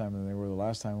prepared this time than they were the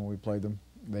last time when we played them.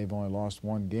 They've only lost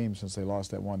 1 game since they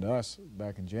lost that one to us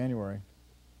back in January.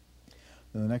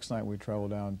 Then the next night we travel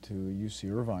down to UC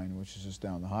Irvine, which is just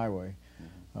down the highway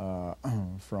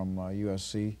from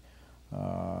USC.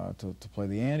 To play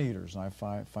the Anteaters, and I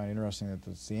find interesting that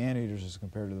it's the Anteaters as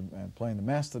compared to playing the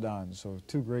Mastodons. So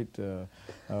 2 great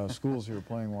schools here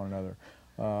playing one another.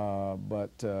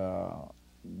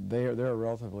 They're a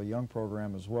relatively young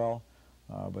program as well,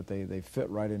 but they fit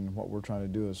right in what we're trying to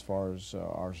do as far as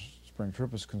our spring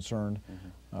trip is concerned.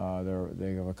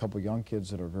 They have a couple young kids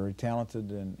that are very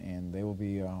talented, and they will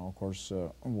be, of course,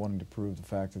 wanting to prove the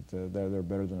fact that they're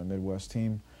better than a Midwest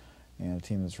team, and a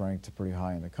team that's ranked pretty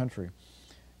high in the country.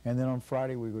 And then on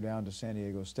Friday we go down to San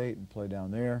Diego State and play down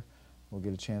there. We'll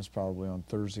get a chance probably on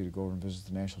Thursday to go over and visit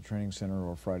the National Training Center,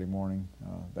 or Friday morning,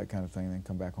 that kind of thing, and then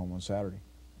come back home on Saturday.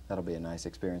 That'll be a nice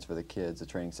experience for the kids. The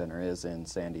training center is in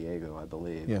San Diego, I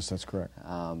believe. Yes, that's correct.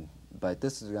 But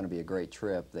this is going to be a great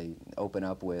trip. They open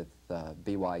up with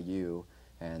BYU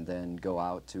and then go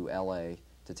out to LA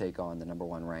to take on the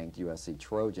 #1 ranked USC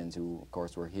Trojans, who of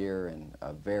course were here in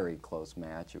a very close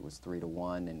match. It was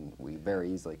 3-1, and we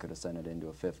very easily could have sent it into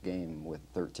a 5th game with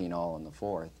 13 all in the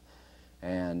 4th.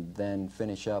 And then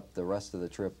finish up the rest of the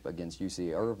trip against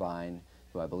UC Irvine,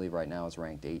 who I believe right now is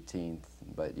ranked 18th,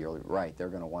 but you're right, they're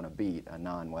going to want to beat a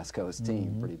non-West Coast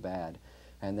team pretty bad.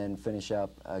 And then finish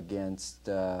up against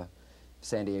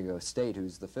San Diego State,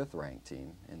 who's the 5th ranked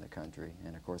team in the country.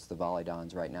 And of course the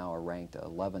Mastodons right now are ranked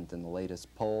 11th in the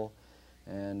latest poll.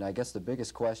 And I guess the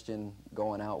biggest question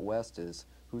going out west is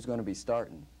who's going to be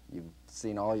starting? You've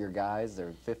seen all your guys. There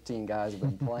are 15 guys have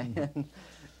been playing.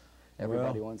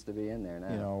 Everybody wants to be in there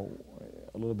now. You know,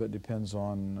 a little bit depends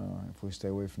on if we stay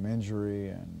away from injury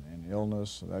and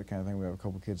illness, that kind of thing. We have a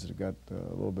couple kids that have got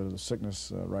a little bit of the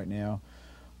sickness right now.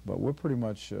 But we're pretty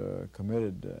much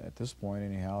committed at this point,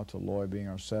 anyhow, to Lloyd being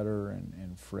our setter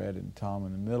and Fred and Tom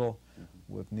in the middle,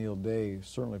 with Neil Day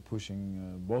certainly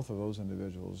pushing both of those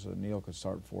individuals. Neil could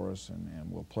start for us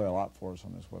and will play a lot for us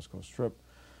on this West Coast trip,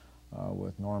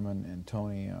 with Norman and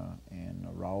Tony and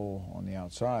Raul on the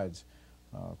outsides.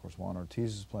 Of course, Juan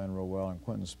Ortiz is playing real well, and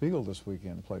Quentin Spiegel this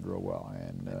weekend played real well,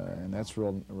 and that's a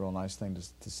real nice thing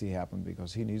to see happen,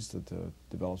 because he needs to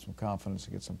develop some confidence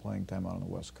and get some playing time out on the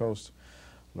West Coast.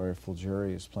 Larry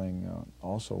Fulgeri is playing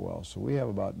also well. So we have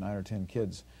about 9 or 10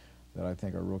 kids that I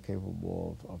think are real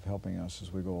capable of helping us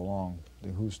as we go along.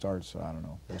 Who starts, I don't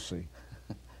know. We'll see.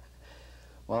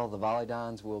 Well, the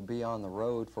Mastodons will be on the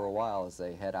road for a while as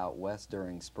they head out west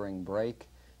during spring break.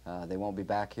 They won't be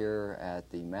back here at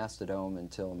the Mastodome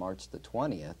until March the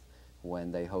 20th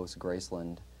when they host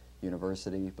Graceland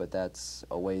University, but that's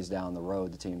a ways down the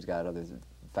road. The team's got other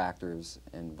factors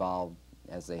involved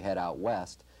as they head out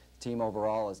west. Team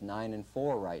overall is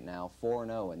 9-4 right now,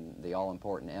 4-0 in the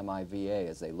all-important MIVA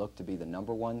as they look to be the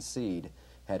 #1 seed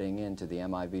heading into the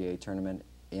MIVA tournament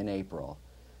in April.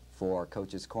 For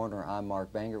Coach's Corner, I'm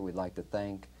Mark Banger. We'd like to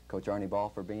thank Coach Arnie Ball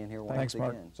for being here once again. Thanks,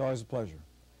 Mark. It's always a pleasure.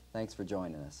 Thanks for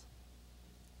joining us.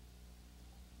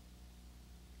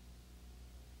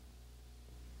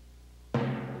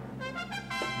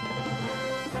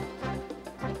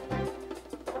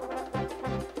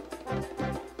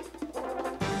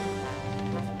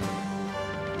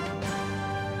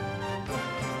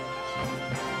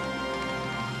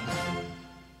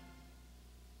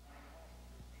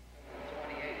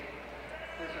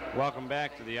 Welcome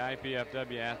back to the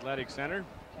IPFW Athletic Center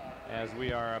as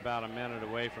we are about a minute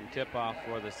away from tip-off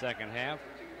for the second half.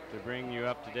 To bring you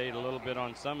up to date a little bit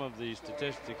on some of the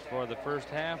statistics for the first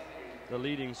half, the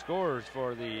leading scorers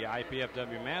for the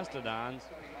IPFW Mastodons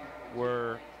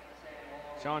were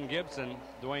Sean Gibson,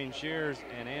 Dwayne Shears,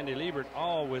 and Andy Liebert,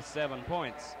 all with 7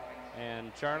 points.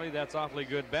 And Charlie, that's awfully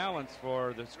good balance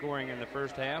for the scoring in the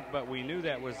first half, but we knew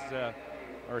that was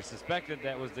or suspected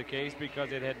that was the case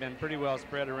because it had been pretty well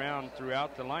spread around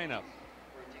throughout the lineup.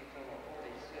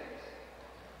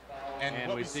 And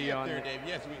what we see up there, Dave,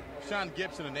 yes, Sean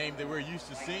Gibson, a name that we're used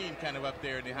to seeing kind of up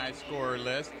there in the high scorer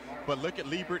list. But look at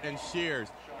Liebert and Shears,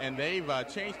 and they've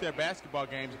changed their basketball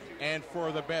games, and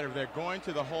for the better. They're going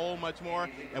to the hole much more,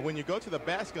 and when you go to the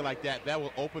basket like that, that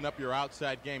will open up your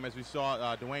outside game, as we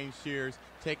saw Dwayne Shears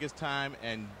take his time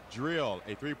and drill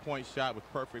a three-point shot with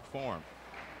perfect form.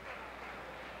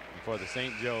 For the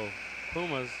St. Joe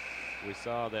Pumas, we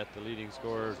saw that the leading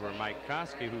scorers were Mike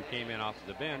Koski, who came in off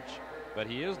the bench, but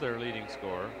he is their leading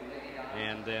scorer.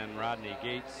 And then Rodney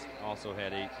Gates also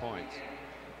had 8 points.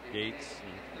 Gates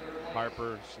and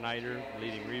Harper, Schneider,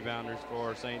 leading rebounders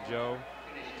for St. Joe.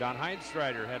 John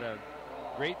Heidstrider had a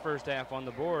great first half on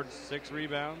the boards, 6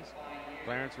 rebounds.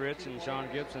 Clarence Rich and Sean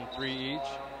Gibson, 3 each.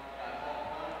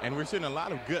 And we're seeing a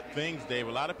lot of good things, Dave.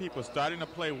 A lot of people starting to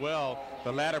play well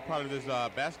the latter part of this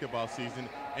basketball season,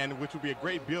 and which will be a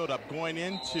great build-up going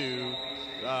into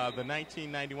the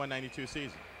 1991-92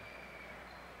 season.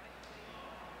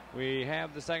 We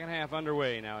have the second half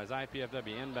underway now as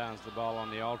IPFW inbounds the ball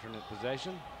on the alternate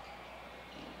possession.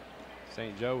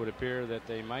 St. Joe would appear that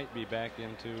they might be back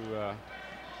into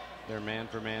their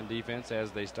man-for-man defense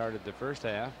as they started the first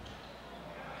half.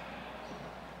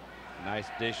 Nice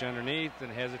dish underneath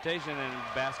and hesitation and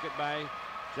basket by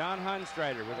John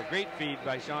Heidstrider with a great feed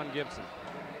by Sean Gibson.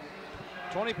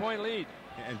 20-point lead.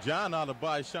 And John ought to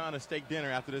buy Sean a steak dinner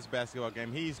after this basketball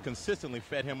game. He's consistently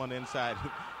fed him on the inside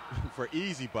for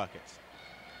easy buckets.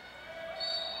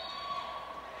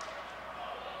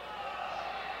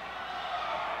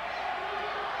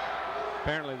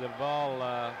 Apparently the ball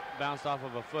bounced off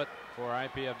of a foot for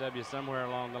IPFW somewhere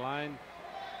along the line,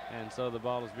 and so the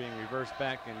ball is being reversed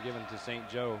back and given to St.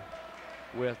 Joe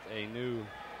with a new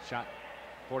shot,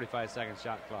 45-second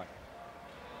shot clock.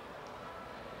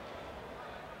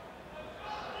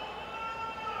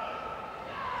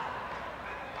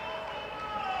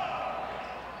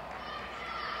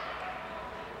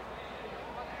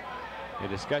 The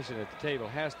discussion at the table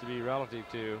has to be relative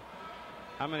to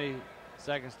how many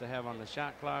seconds to have on the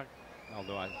shot clock,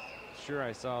 although I'm sure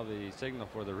I saw the signal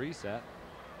for the reset.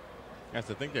 Yes,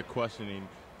 I think they're questioning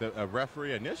the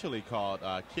referee initially called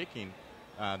kicking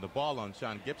the ball on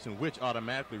Sean Gibson, which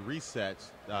automatically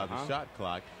resets the shot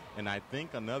clock. And I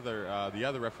think the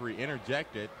other referee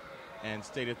interjected and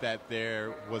stated that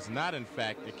there was not, in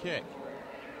fact, a kick.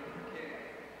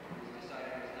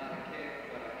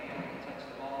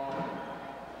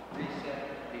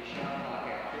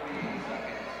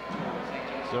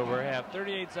 So we have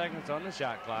 38 seconds on the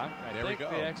shot clock. I think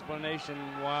the explanation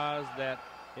was that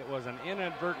it was an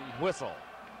inadvertent whistle,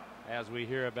 as we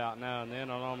hear about now and then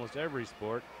on almost every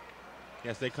sport.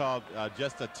 Yes, they called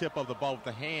just a tip of the ball with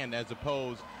the hand as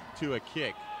opposed to a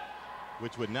kick,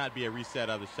 which would not be a reset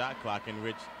of the shot clock, and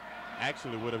which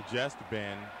actually would have just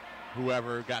been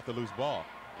whoever got the loose ball.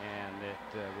 And it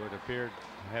would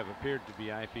have appeared to be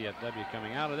IPFW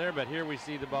coming out of there, but here we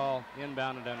see the ball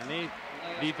inbounded underneath.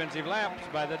 Defensive lapse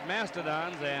by the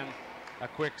Mastodons and a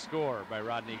quick score by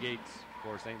Rodney Gates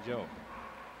for St. Joe.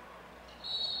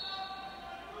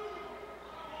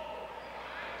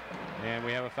 And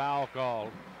we have a foul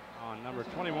called on number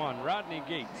 21, Rodney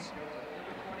Gates,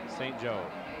 St. Joe.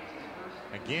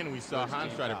 Again, we saw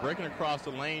Heidstrider breaking across the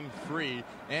lane free,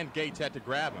 and Gates had to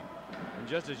grab him. And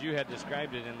just as you had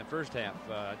described it in the first half,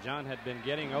 John had been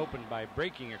getting open by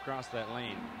breaking across that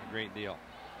lane a great deal.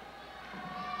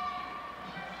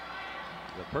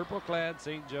 The purple-clad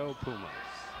St. Joe Pumas.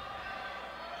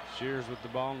 Shears with the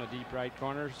ball in the deep right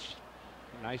corner.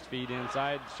 Nice feed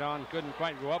inside. Sean couldn't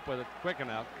quite go up with it quick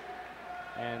enough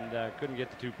and couldn't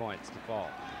get the 2 points to fall.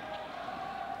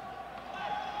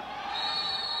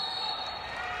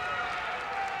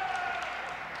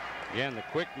 Again, the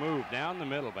quick move down the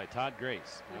middle by Todd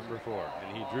Grace, number 4,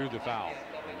 and he drew the foul on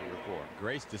number 4.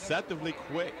 Grace deceptively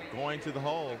quick going to the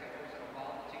hole.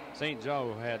 St.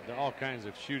 Joe had all kinds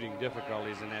of shooting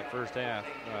difficulties in that first half,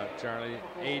 Charlie.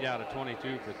 8 out of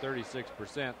 22 for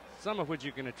 36%, some of which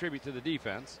you can attribute to the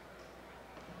defense.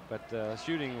 But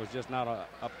shooting was just not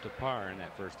up to par in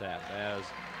that first half as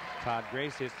Todd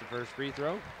Grace hits the first free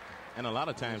throw. And a lot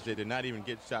of times they did not even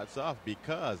get shots off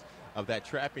because of that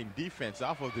trapping defense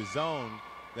off of the zone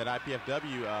that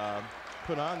IPFW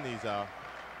put on these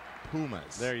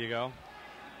Pumas. There you go.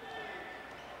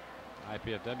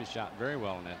 IPFW shot very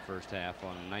well in that first half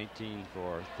on 19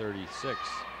 for 36,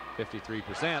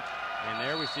 53%. And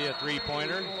there we see a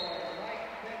three-pointer,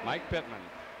 Mike Pittman.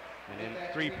 And in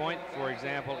three-point, for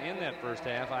example, in that first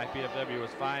half, IPFW was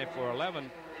 5 for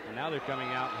 11, and now they're coming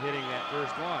out hitting that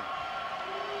first one.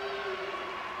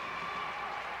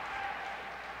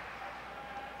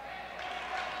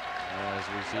 As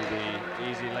we see the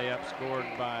easy layup scored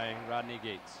by Rodney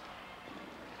Gates.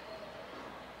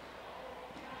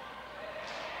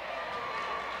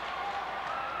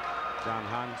 John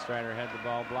Hanstrider had the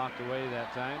ball blocked away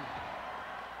that time.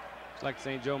 Looks like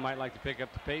St. Joe might like to pick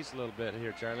up the pace a little bit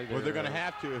here, Charlie. Well, they're going to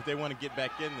have to if they want to get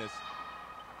back in this.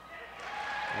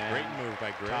 Great move by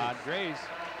Grace. Todd Grace.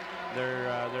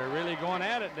 They're really going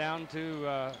at it down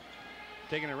to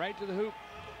taking it right to the hoop.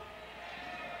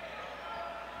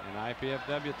 And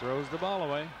IPFW throws the ball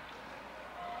away.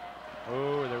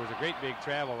 Oh, there was a great big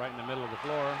travel right in the middle of the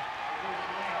floor.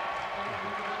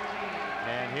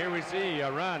 And here we see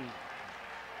a run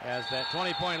as that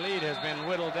 20-point lead has been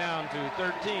whittled down to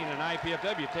 13, and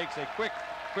IPFW takes a quick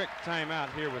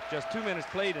timeout here with just 2 minutes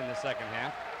played in the second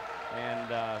half,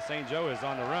 and St. Joe is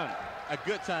on the run. A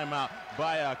good timeout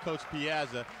by Coach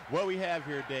Piazza. What we have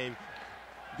here, Dave,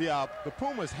 the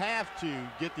Pumas have to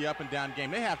get the up and down game.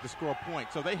 They have to score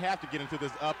points, so they have to get into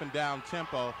this up and down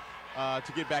tempo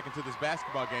to get back into this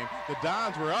basketball game. The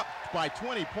Dons were up by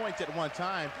 20 points at one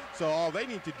time, so all they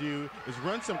need to do is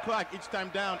run some clock each time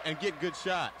down and get good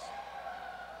shots.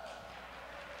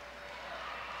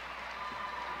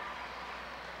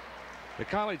 The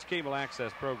College Cable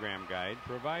Access Program Guide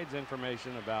provides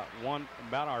information about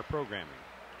our programming,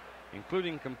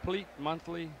 including complete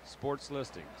monthly sports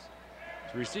listings.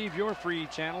 To receive your free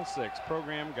Channel 6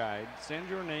 program guide, send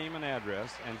your name and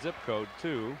address and zip code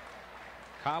to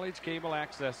College Cable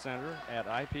Access Center at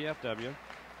IPFW,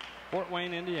 Fort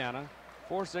Wayne, Indiana,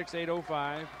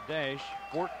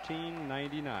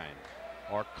 46805-1499,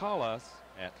 or call us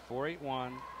at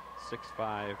 481-6582.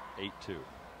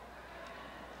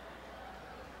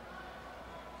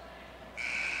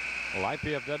 Well,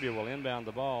 IPFW will inbound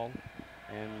the ball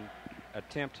and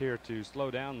attempt here to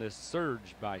slow down this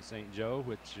surge by St. Joe,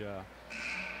 which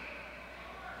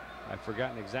I've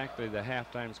forgotten exactly the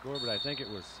halftime score, but I think it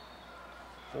was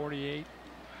 46-28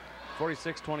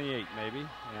 maybe.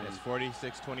 And it's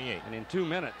 46-28. And in 2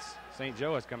 minutes, St.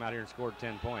 Joe has come out here and scored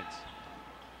 10 points.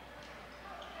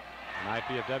 And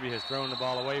IPFW has thrown the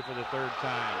ball away for the third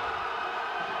time.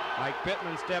 Mike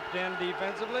Pittman stepped in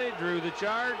defensively, drew the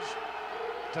charge.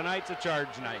 Tonight's a charge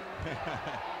night.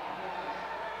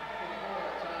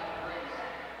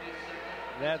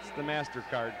 That's the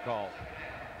MasterCard call.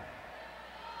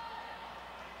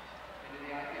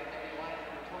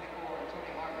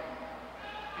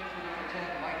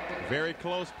 Very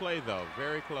close play, though.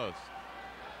 Very close.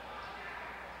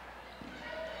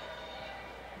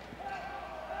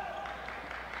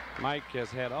 Mike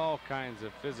has had all kinds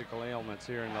of physical ailments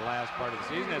here in the last part of the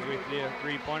season, as we see a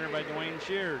three-pointer by Dwayne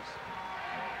Shears.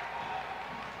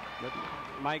 But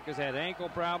Mike has had ankle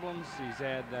problems. He's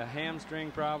had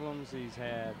hamstring problems. He's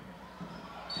had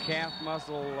calf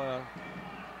muscle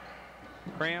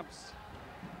cramps.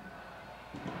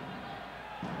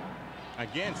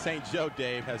 Again, St. Joe,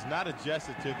 Dave, has not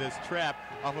adjusted to this trap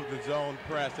off of the zone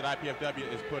press that IPFW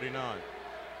is putting on.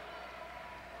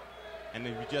 And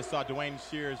then you just saw Dwayne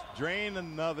Shears drain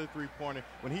another three-pointer.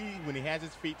 When he has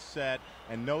his feet set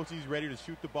and knows he's ready to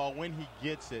shoot the ball when he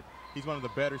gets it, he's one of the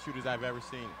better shooters I've ever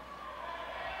seen.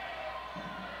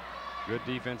 Good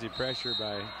defensive pressure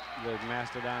by the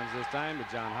Mastodons this time, but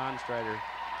John Hanstrider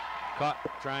caught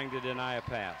trying to deny a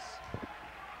pass.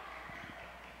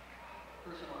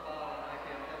 Personal foul on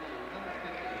IPFW, number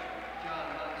 50, John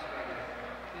Hanstrider.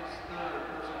 His third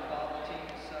personal foul, the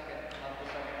team's second of the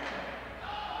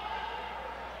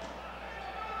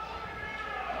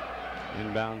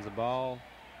second. Inbounds the ball.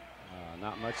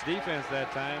 Not much defense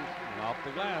that time, and off the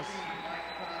glass.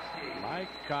 Mike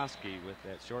Koski with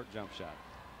that short jump shot.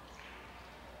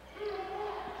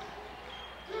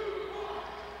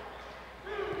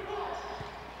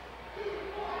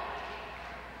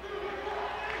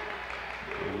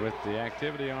 And with the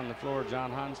activity on the floor,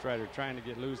 John Honstrider trying to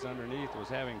get loose underneath was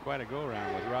having quite a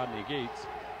go-around with Rodney Gates.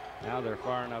 Now they're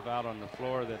far enough out on the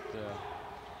floor that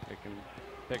they can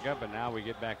pick up, and now we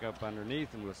get back up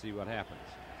underneath, and we'll see what happens.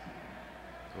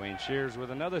 Dwayne Shears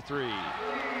with another three.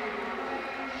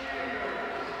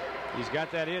 He's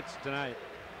got that itch tonight.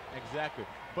 Exactly.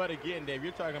 But again, Dave,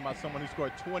 you're talking about someone who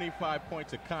scored 25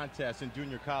 points a contest in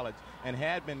junior college and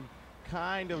had been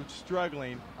kind of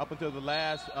struggling up until the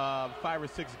last 5 or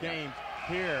 6 games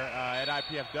here at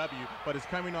IPFW, but is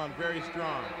coming on very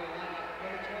strong.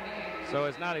 So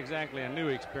it's not exactly a new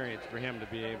experience for him to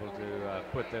be able to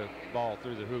put the ball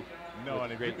through the hoop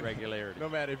with great regularity. No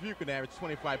matter if you can average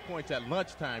 25 points at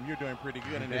lunchtime, you're doing pretty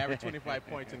good. And to average 25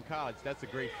 points in college, that's a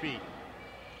great feat.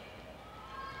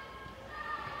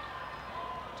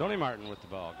 Tony Martin with the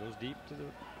ball. Goes deep to the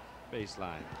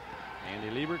baseline. Andy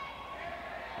Liebert.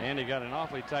 Andy got an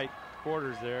awfully tight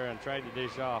quarters there and tried to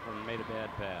dish off and made a bad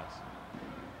pass.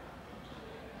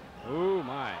 Oh,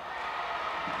 my.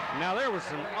 Now, there was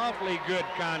some awfully good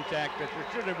contact that there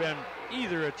should have been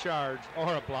either a charge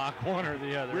or a block, one or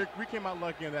the other. We came out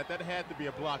lucky on that. That had to be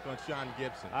a block on Sean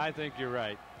Gibson. I think you're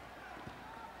right,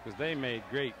 because they made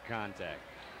great contact.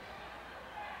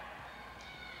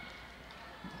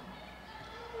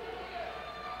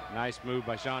 Nice move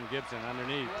by Sean Gibson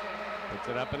underneath. Puts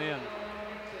it up and in.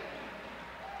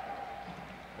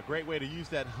 A great way to use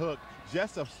that hook.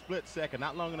 Just a split second,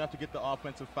 not long enough to get the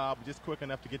offensive foul, but just quick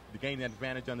enough to gain the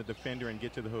advantage on the defender and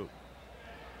get to the hoop.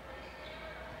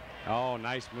 Oh,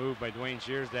 nice move by Dwayne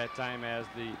Shears that time as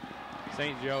the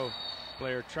St. Joe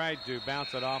player tried to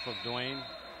bounce it off of Dwayne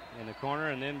in the corner,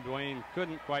 and then Dwayne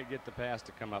couldn't quite get the pass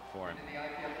to come up for him.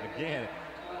 Again,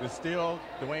 the steal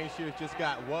Dwayne Shears just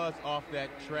got was off that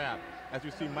trap. As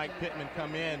we see Mike Pittman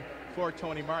come in for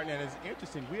Tony Martin, and it's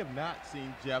interesting, we have not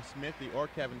seen Jeff Smithy or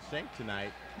Kevin Shank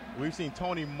tonight. We've seen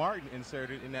Tony Martin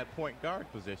inserted in that point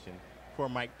guard position for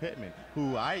Mike Pittman,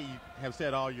 who I have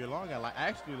said all year long I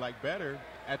actually like better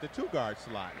at the 2-guard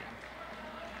slot.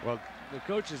 Well, the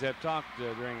coaches have talked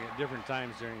during different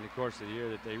times during the course of the year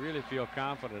that they really feel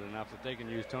confident enough that they can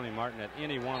use Tony Martin at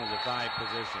any one of the 5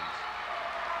 positions.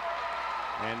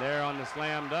 And there on the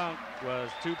slam dunk was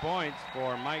 2 points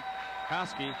for Mike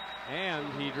Koski,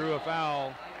 and he drew a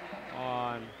foul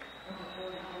on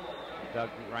Doug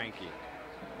Ranke.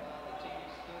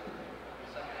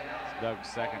 It's Doug's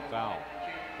second foul.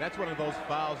 That's one of those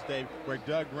fouls, Dave, where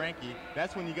Doug Ranke,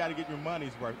 that's when you got to get your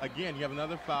money's worth. Again, you have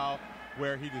another foul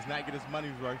where he does not get his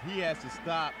money's worth. He has to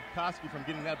stop Koski from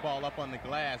getting that ball up on the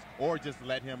glass or just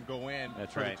let him go in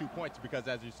for the 2 points, because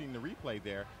as you've seen the replay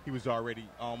there, he was already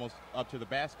almost up to the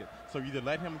basket. So you either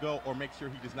let him go or make sure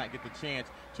he does not get the chance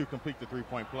to complete the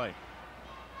 3-point play.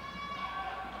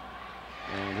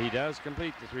 And he does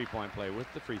complete the 3-point play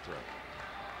with the free throw.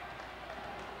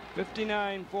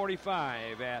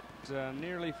 59-45 at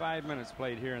nearly 5 minutes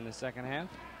played here in the second half.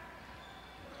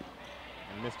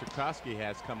 And Mr. Koski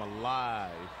has come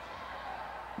alive.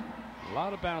 A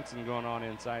lot of bouncing going on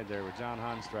inside there with John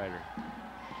Honstrider.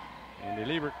 Andy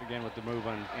Liebert again with the move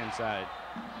on inside.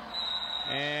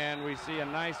 And we see a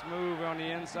nice move on the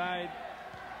inside.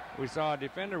 We saw a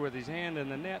defender with his hand in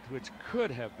the net, which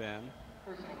could have been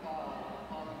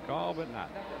called, but not.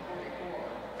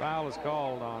 Foul is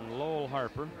called on Lowell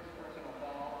Harper.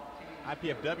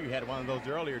 IPFW had one of those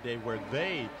earlier, Dave, where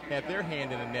they had their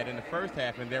hand in the net in the first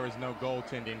half and there was no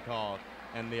goaltending called.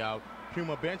 And the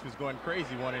Puma bench was going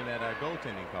crazy wanting that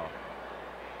goaltending call.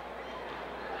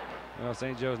 Well,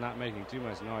 St. Joe's not making too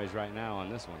much noise right now on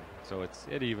this one, so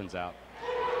it evens out.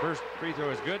 First free throw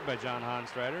is good by John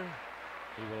Honstrider.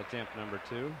 He will attempt number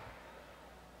 2.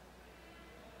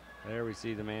 There we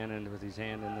see the man with his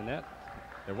hand in the net.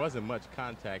 There wasn't much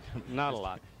contact. Not a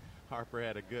lot. Harper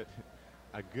had a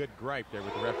good gripe there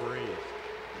with the referees.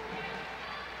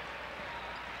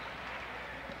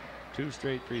 2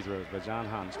 straight free throws by John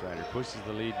Honstrider. Pushes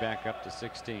the lead back up to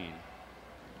 16.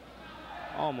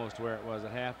 Almost where it was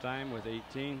at halftime with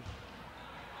 18.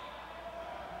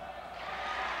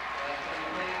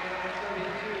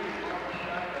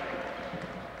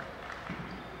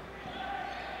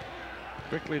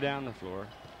 Quickly down the floor.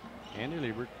 Andy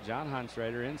Liebert, John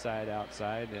Honstrider inside,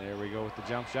 outside, and there we go with the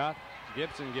jump shot.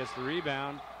 Gibson gets the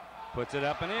rebound, puts it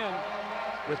up and in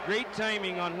with great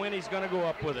timing on when he's going to go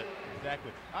up with it.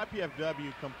 Exactly.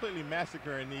 IPFW completely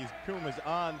massacring these Pumas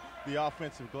on the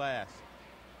offensive glass.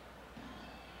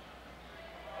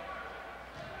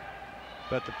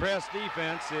 But the press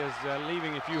defense is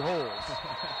leaving a few holes.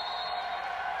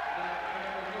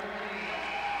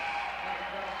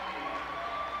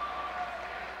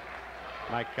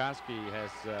 Mike Koski has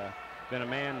been a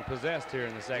man possessed here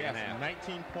in the second half.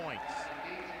 19 points.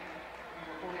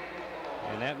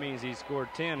 And that means he scored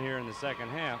 10 here in the second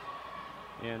half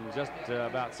in just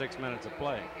about 6 minutes of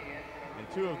play. And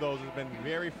 2 of those have been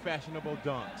very fashionable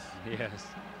dunks. Yes.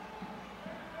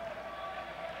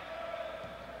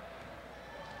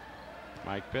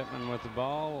 Mike Pittman with the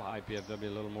ball. IPFW a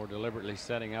little more deliberately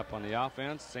setting up on the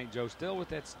offense. St. Joe still with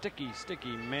that sticky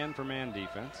man-for-man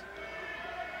defense.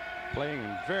 Playing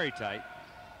very tight.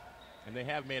 And they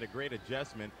have made a great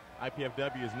adjustment.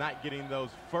 IPFW is not getting those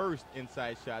first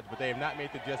inside shots, but they have not made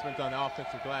the adjustments on the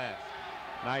offensive glass.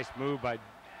 Nice move by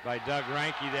Doug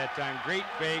Reinke that time. Great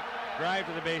fake, drive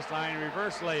to the baseline,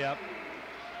 reverse layup.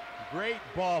 Great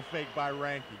ball fake by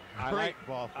Reinke. Great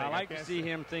ball fake. I like to see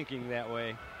him thinking that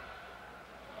way.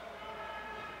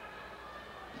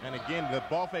 And again, the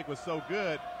ball fake was so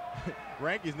good.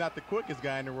 Reinke's not the quickest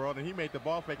guy in the world, and he made the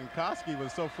ball fake, and Koski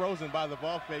was so frozen by the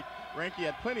ball fake, Reinke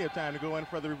had plenty of time to go in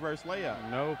for the reverse layup.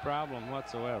 No problem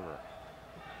whatsoever.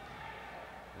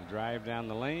 The drive down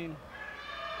the lane,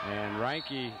 and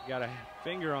Reinke got a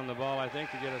finger on the ball, I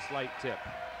think, to get a slight tip.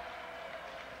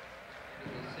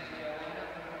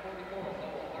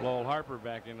 Lowell Harper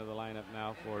back into the lineup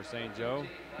now for St. Joe.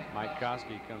 Mike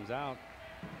Koski comes out.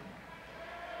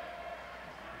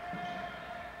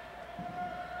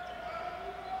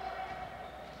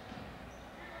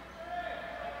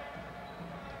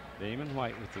 Damon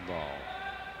White with the ball.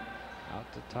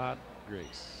 Out to Todd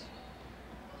Grace.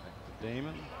 Back to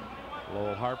Damon.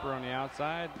 Lowell Harper on the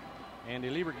outside. Andy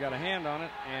Liebert got a hand on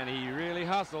it, and he really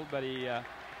hustled, but he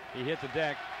hit the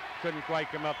deck. Couldn't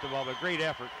quite come up the ball, but great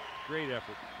effort. Great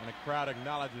effort. And the crowd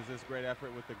acknowledges this great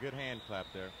effort with a good hand clap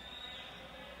there.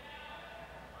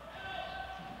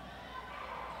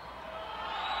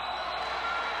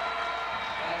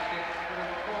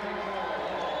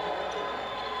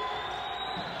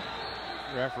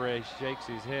 Referee shakes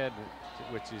his head,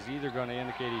 which is either going to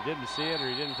indicate he didn't see it or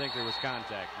he didn't think there was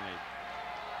contact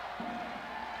made.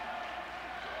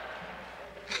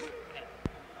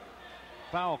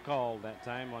 Foul called that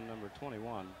time on number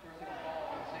 21.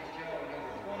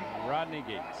 Rodney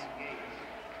Gates.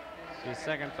 His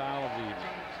second foul of the evening.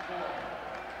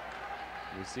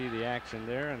 We see the action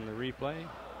there in the replay.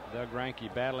 Doug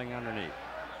Reinke battling underneath.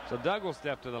 So Doug will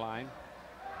step to the line.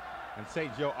 And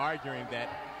St. Joe arguing that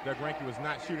Doug Reinke was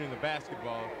not shooting the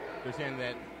basketball. They're saying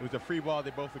that it was a free ball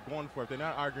they both were going for. If they're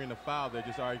not arguing the foul, they're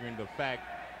just arguing the fact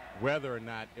whether or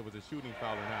not it was a shooting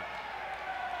foul or not.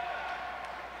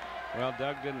 Well,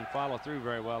 Doug didn't follow through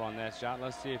very well on that shot.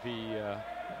 Let's see if he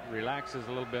relaxes a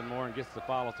little bit more and gets the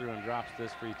follow through and drops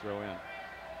this free throw in.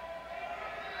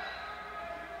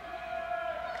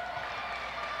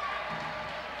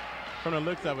 From the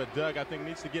looks of it, Doug, I think,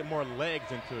 needs to get more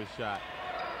legs into his shot.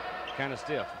 Kind of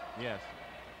stiff. Yes.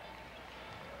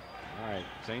 All right,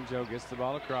 St. Joe gets the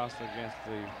ball across against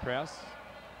the press.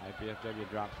 IPFW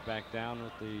drops back down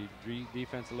with the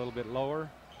defense a little bit lower.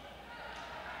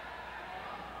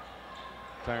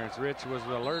 Clarence Rich was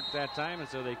alert that time, and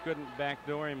so they couldn't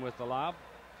backdoor him with the lob.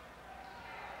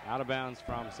 Out of bounds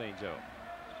from St. Joe.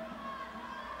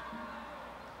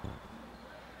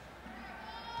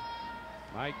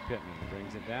 Mike Pittman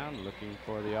brings it down, looking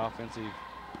for the offensive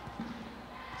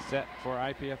set for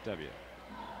IPFW.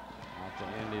 Out to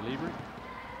Andy Liebert.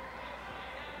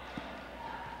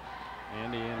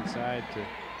 Andy inside to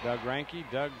Doug Reinke.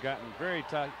 Doug got in very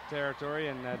tight territory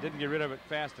and didn't get rid of it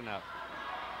fast enough.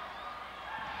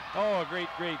 Oh, a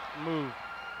great move.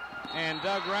 And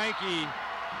Doug Reinke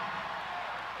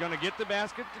going to get the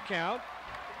basket to count.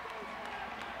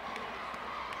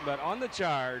 But on the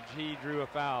charge, he drew a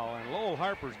foul, and Lowell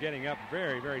Harper's getting up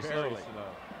very slowly.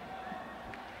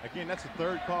 Again, that's the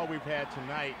third call we've had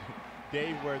tonight,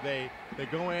 Dave, where they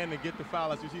go in and get the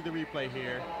foul. As you see the replay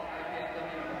here.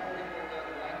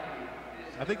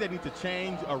 I think they need to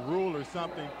change a rule or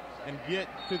something and get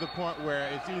to the point where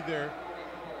it's either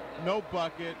no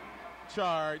bucket,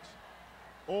 charge,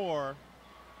 or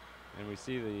and we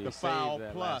see the foul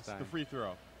plus the free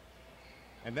throw.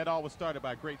 And that all was started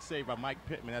by a great save by Mike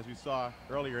Pittman, as we saw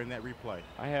earlier in that replay.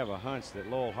 I have a hunch that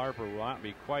Lowell Harper will not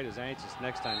be quite as anxious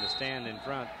next time to stand in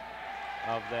front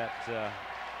of that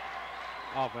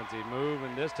offensive move.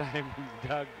 And this time,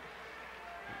 Doug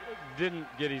didn't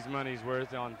get his money's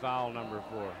worth on foul number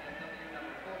 4.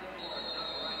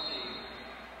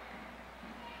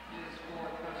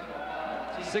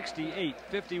 (68-51).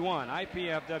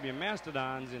 IPFW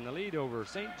Mastodons in the lead over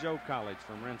St. Joe College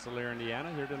from Rensselaer,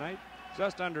 Indiana, here tonight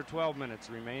Just under 12 minutes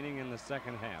remaining in the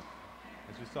second half.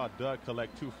 As you saw Doug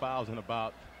collect 2 fouls in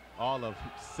about all of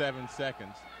 7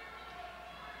 seconds.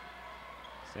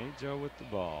 St. Joe with the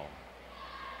ball.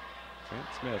 Trent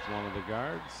Smith, one of the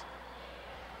guards.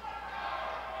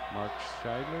 Mark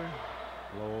Scheidler,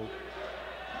 Lowell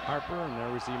Harper, and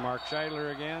there we see Mark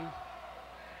Scheidler again.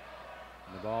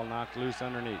 And the ball knocked loose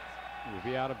underneath. It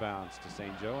will be out of bounds to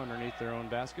St. Joe underneath their own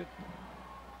basket.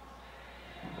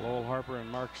 Lowell Harper and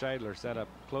Mark Scheidler set up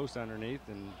close underneath,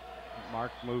 and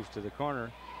Mark moves to the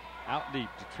corner, out deep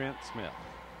to Trent Smith.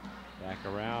 Back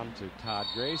around to Todd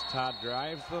Grace. Todd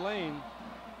drives the lane,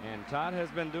 and Todd has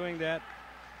been doing that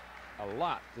a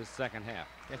lot this second half.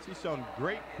 Yes, he's shown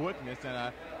great quickness,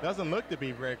 and doesn't look to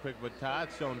be very quick, but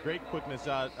Todd's shown great quickness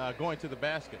going to the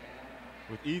basket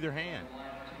with either hand.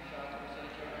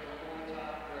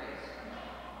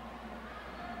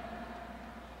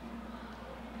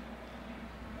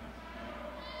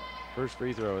 First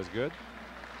free throw is good.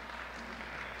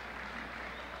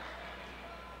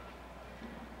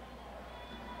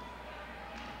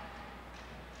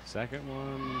 Second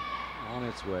one on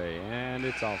its way, and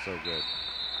it's also good.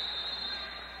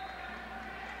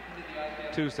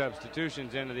 2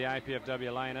 substitutions into the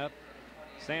IPFW lineup.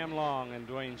 Sam Long and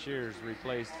Dwayne Shears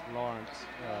replaced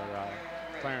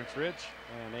Clarence Rich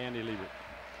and Andy Liebert.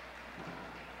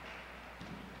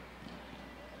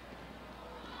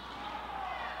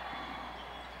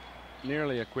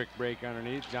 Nearly a quick break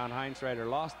underneath. John Heinzreiter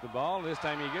lost the ball. This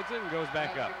time he gets it and goes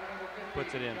back up.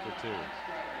 Puts it in for 2.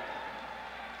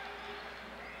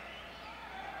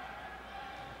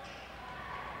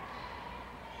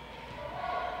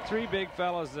 Three big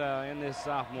fellas in this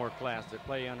sophomore class that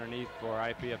play underneath for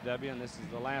IPFW, and this is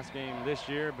the last game this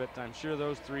year, but I'm sure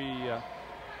those three,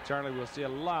 Charlie, will see a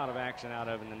lot of action out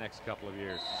of in the next couple of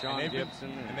years. Sean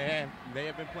Gibson. They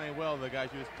have been playing well, the guys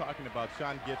you were talking about,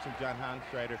 Sean Gibson, John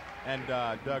Heinzreiter, and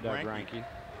Doug Ranke.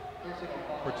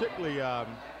 Particularly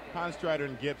Heinzreiter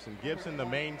and Gibson. Gibson, the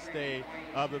mainstay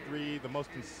of the three, the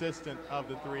most consistent of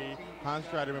the three.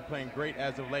 Heinzreiter been playing great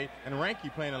as of late, and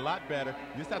Ranke playing a lot better.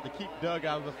 You just have to keep Doug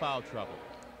out of the foul trouble.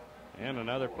 And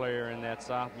another player in that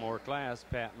sophomore class,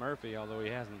 Pat Murphy, although he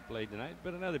hasn't played tonight,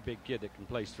 but another big kid that can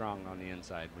play strong on the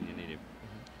inside when you need him.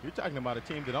 You're talking about a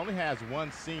team that only has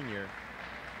one senior.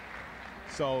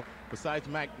 So besides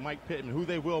Mike Pittman, who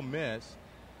they will miss,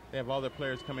 they have all their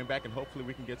players coming back, and hopefully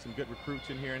we can get some good recruits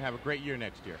in here and have a great year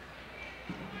next year.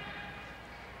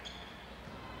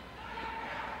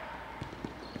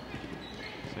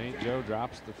 St. Joe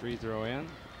drops the free throw in.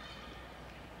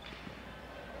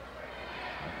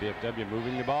 IPFW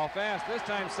moving the ball fast. This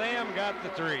time Sam got the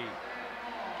 3.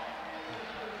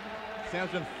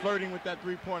 Sam's been flirting with that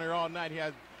three-pointer all night. He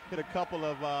has hit a couple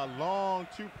of long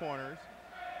 2-pointers.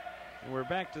 And we're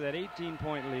back to that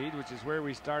 18-point lead, which is where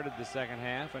we started the second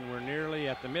half, and we're nearly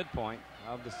at the midpoint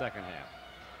of the second half.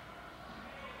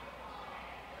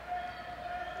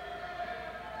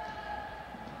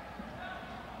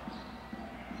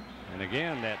 And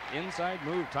again, that inside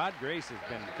move, Todd Grace has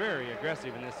been very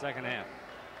aggressive in this second half.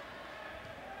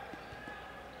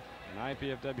 And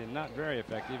IPFW not very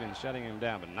effective in shutting him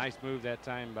down, but nice move that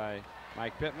time by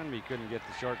Mike Pittman. He couldn't get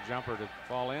the short jumper to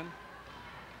fall in.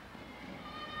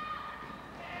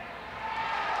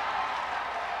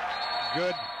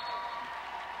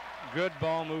 Good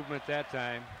ball movement that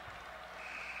time.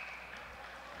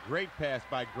 Great pass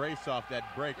by Grace off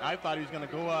that break. I thought he was going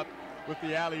to go up with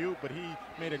the alley-oop, but he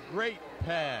made a great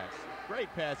pass. Great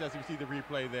pass as you see the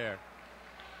replay there.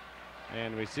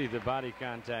 And we see the body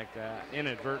contact,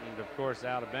 inadvertent, of course,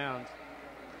 out of bounds.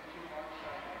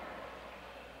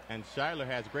 And Scheidler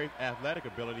has great athletic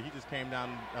ability. He just came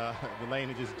down the lane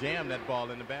and just jammed that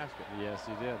ball in the basket. Yes,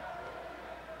 he did.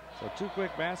 So 2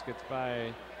 quick baskets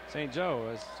by St. Joe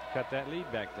has cut that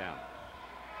lead back down.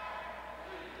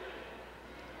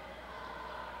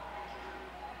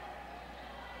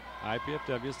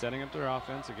 IPFW setting up their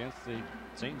offense against the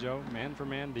St. Joe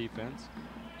man-for-man defense.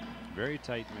 Very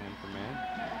tight man-for-man.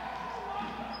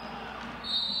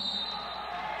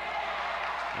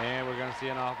 And we're going to see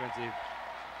an offensive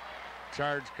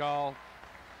charge call.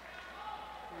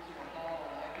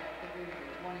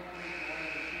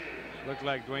 Looked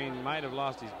like Dwayne might have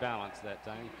lost his balance that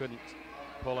time. Couldn't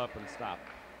pull up and stop.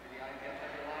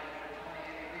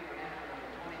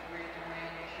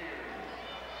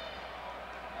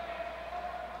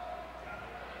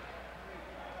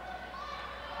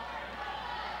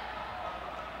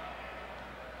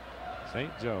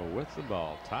 St. Joe with the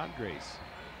ball. Todd Grace.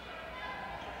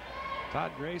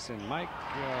 Todd Grace and Mike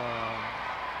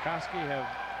Koski have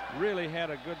really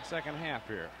had a good second half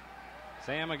here.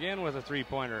 Sam again with a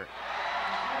 3-pointer.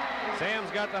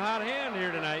 Sam's got the hot hand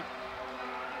here tonight.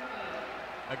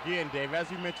 Again, Dave,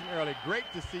 as you mentioned earlier, great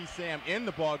to see Sam in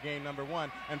the ball game, number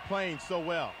one, and playing so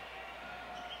well.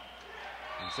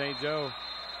 And St. Joe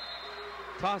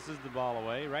tosses the ball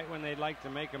away. Right when they'd like to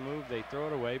make a move, they throw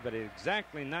it away, but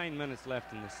exactly 9 minutes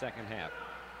left in the second half.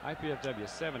 IPFW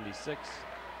 76,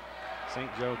 St.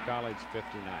 Joe College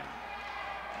 59.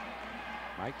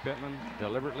 Mike Pittman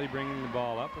deliberately bringing the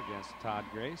ball up against Todd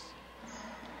Grace.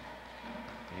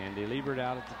 Andy Liebert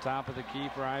out at the top of the key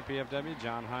for IPFW.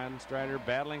 John Heidenstrider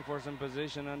battling for some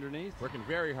position underneath. Working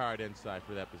very hard inside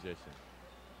for that position.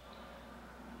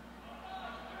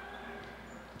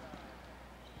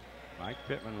 Mike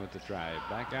Pittman with the drive.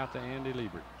 Back out to Andy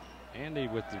Liebert. Andy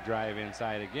with the drive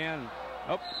inside again.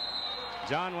 Oh,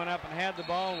 John went up and had the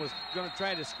ball, was going to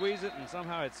try to squeeze it, and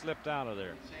somehow it slipped out of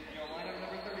there.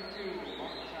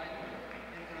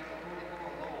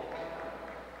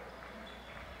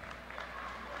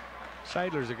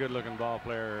 Scheidler's a good-looking ball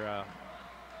player,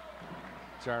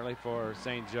 Charlie, for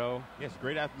St. Joe. Yes,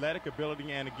 great athletic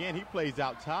ability, and again, he plays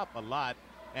out top a lot.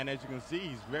 And as you can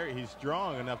see, he's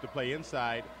strong enough to play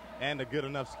inside, and a good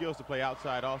enough skills to play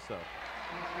outside also.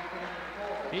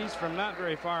 He's from not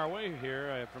very far away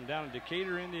here, from down in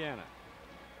Decatur, Indiana.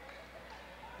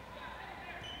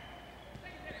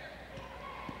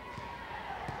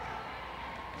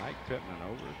 Mike Pittman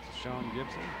over to Sean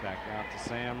Gibson. Back out to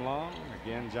Sam Long.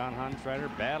 Again, John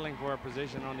Heidenstrider battling for a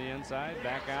position on the inside.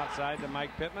 Back outside to Mike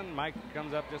Pittman. Mike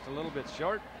comes up just a little bit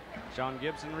short. Sean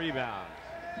Gibson rebounds.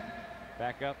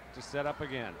 Back up to set up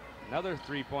again. Another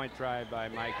three-point try by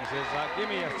Mike. He says, give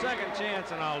me a second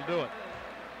chance and I'll do it.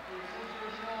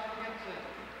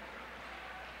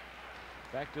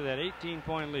 Back to that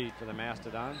 18-point lead for the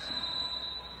Mastodons,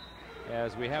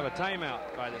 as we have a timeout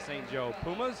by the St. Joe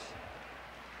Pumas.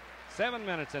 7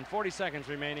 minutes and 40 seconds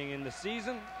remaining in the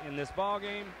season in this ball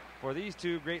game for these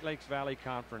two Great Lakes Valley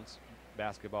Conference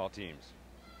basketball teams.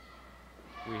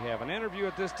 We have an interview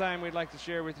at this time we'd like to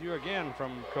share with you again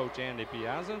from Coach Andy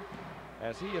Piazza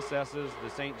as he assesses the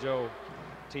St. Joe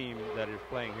team that is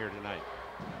playing here tonight.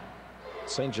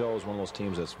 St. Joe is one of those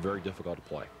teams that's very difficult to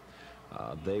play.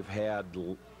 They've had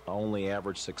only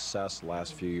average success the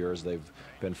last few years. They've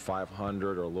been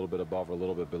 500 or a little bit above or a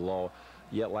little bit below.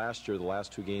 Yet last year, the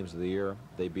last two games of the year,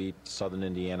 they beat Southern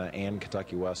Indiana and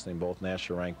Kentucky Wesleyan, both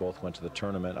national ranked, both went to the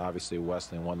tournament. Obviously,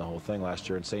 Wesleyan won the whole thing last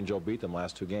year, and St. Joe beat them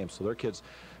last two games. So their kids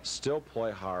still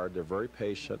play hard. They're very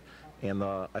patient. And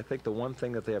I think the one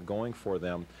thing that they have going for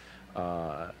them,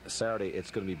 Saturday, it's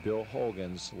going to be Bill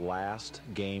Hogan's last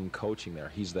game coaching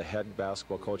there. He's the head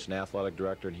basketball coach and athletic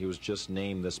director, and he was just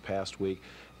named this past week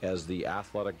as the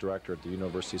athletic director at the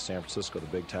University of San Francisco, the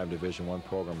big-time Division I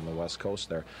program on the West Coast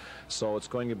there. So it's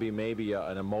going to be maybe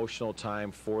an emotional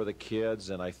time for the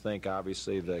kids, and I think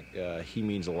obviously that he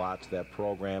means a lot to that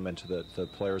program and to the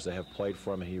players that have played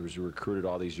for him, and he was recruited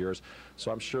all these years. So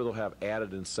I'm sure they'll have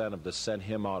added incentive to send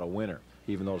him out a winner,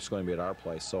 even though it's going to be at our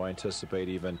place. So I anticipate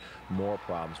even more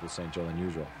problems with St. Joe than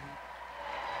usual.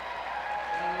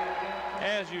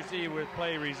 As you see, with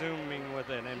play resuming with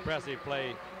an impressive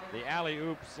play, the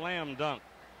alley-oop slam dunk,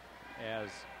 as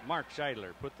Mark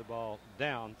Scheidler put the ball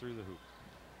down through the hoop.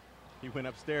 He went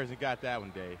upstairs and got that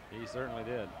one, Dave. He certainly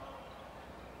did.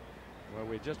 Well,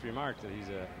 we just remarked that he's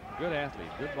a good athlete,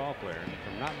 good ball player, and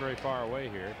from not very far away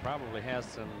here. Probably has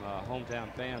some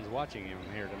hometown fans watching him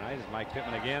here tonight as Mike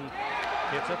Pittman again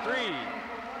hits a three.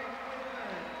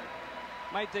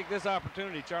 Might take this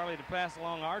opportunity, Charlie, to pass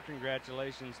along our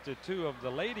congratulations to two of the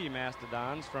Lady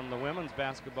Mastodons from the women's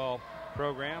basketball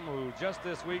program who just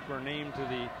this week were named to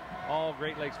the All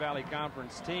Great Lakes Valley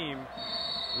Conference team.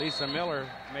 Lisa Miller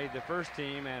made the first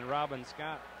team and Robin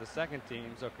Scott the second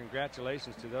team. So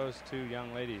congratulations to those two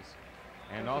young ladies.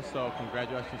 And also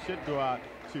congratulations should go out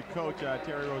to Coach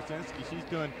Terry Rosinski. She's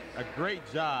doing a great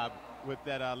job with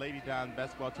that Lady Don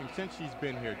basketball team since she's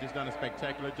been here. Just done a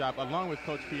spectacular job along with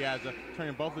Coach Piazza,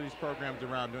 turning both of these programs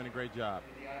around, doing a great job.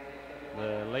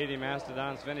 The Lady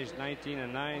Mastodons finished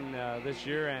 19-9 this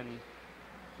year, and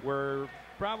we're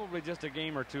probably just a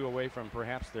game or two away from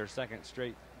perhaps their second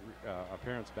straight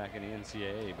appearance back in the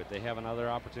NCAA, but they have another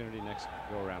opportunity next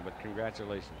go around. But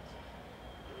congratulations.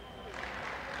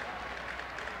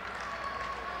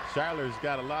 Scheidler's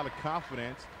got a lot of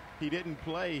confidence. He didn't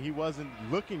play. He wasn't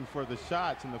looking for the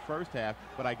shots in the first half,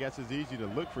 but I guess it's easy to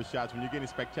look for shots when you're getting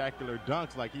spectacular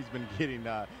dunks like he's been getting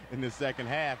in the second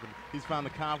half. And he's found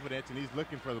the confidence, and he's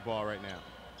looking for the ball right now.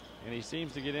 And he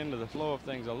seems to get into the flow of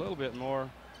things a little bit more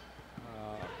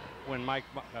when Mike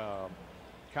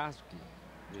Koski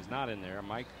is not in there.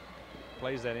 Mike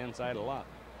plays that inside a lot.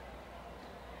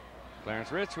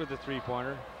 Clarence Rich with the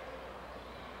three-pointer.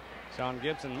 Sean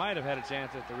Gibson might have had a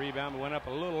chance at the rebound, but went up a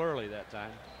little early that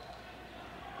time.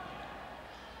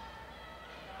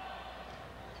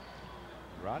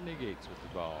 Rodney Gates with the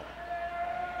ball.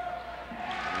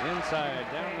 And inside,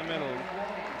 down the middle,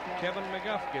 Kevin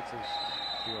McGuff gets his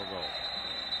field goal.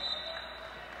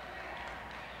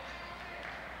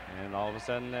 And all of a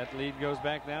sudden that lead goes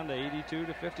back down to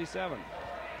 82-57.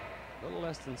 A little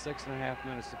less than 6.5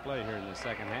 minutes to play here in the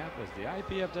second half as the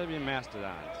IPFW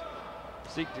Mastodons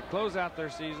seek to close out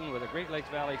their season with a Great Lakes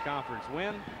Valley Conference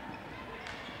win.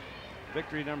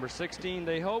 Victory number 16,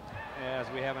 they hope, as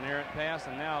we have an errant pass,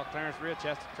 and now Clarence Rich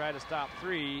has to try to stop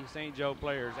 3 St. Joe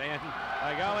players, and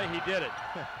by golly, he did it.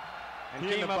 And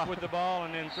came up with the ball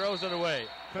and then throws it away.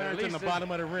 Clarence in the bottom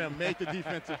of the rim made the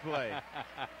defensive play.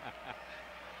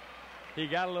 He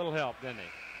got a little help, didn't he?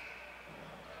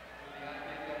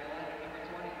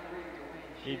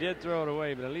 He did throw it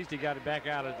away, but at least he got it back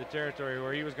out of the territory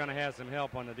where he was going to have some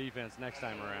help on the defense next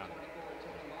time around.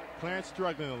 Clarence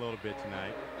struggling a little bit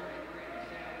tonight.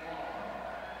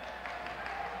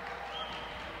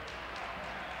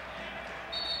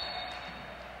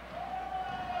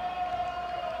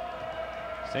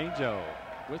 St. Joe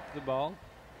with the ball,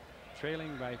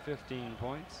 trailing by 15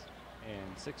 points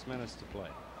and 6 minutes to play.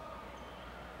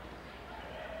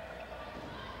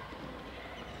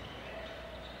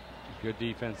 Good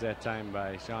defense that time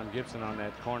by Sean Gibson on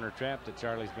that corner trap that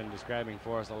Charlie's been describing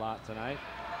for us a lot tonight.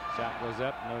 Shot goes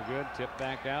up, no good, tip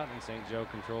back out, and St. Joe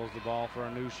controls the ball for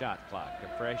a new shot clock.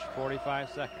 A fresh 45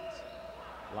 seconds.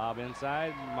 Lob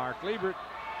inside, Mark Liebert.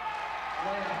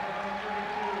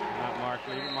 Not Mark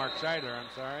Liebert, Mark Scheidler, I'm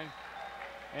sorry.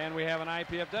 And we have an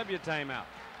IPFW timeout.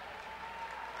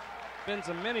 Been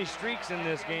some mini streaks in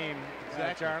this game,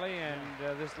 Charlie, and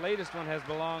this latest one has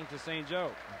belonged to St. Joe.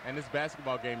 And this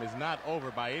basketball game is not over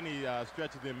by any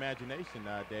stretch of the imagination,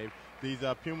 Dave. These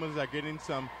Pumas are getting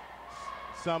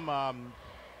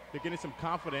they're getting some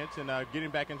confidence and getting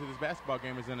back into this basketball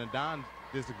game. Is in a Don.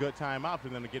 This is a good time out for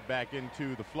them to get back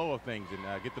into the flow of things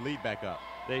and get the lead back up.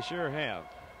 They sure have.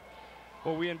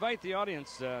 Well, we invite the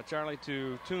audience, Charlie,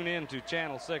 to tune in to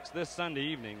Channel 6 this Sunday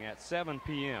evening at 7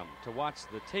 p.m. to watch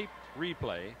the taped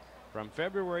replay from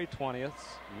February 20th's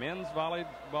men's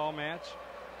volleyball match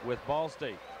with Ball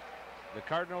State. The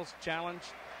Cardinals challenged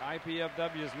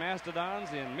IPFW's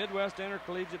Mastodons in Midwest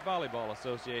Intercollegiate Volleyball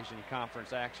Association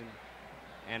conference action.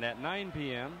 And at 9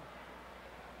 p.m.,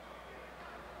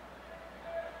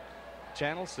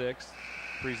 Channel 6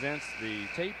 presents the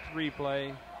taped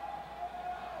replay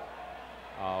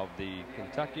of the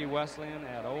Kentucky Wesleyan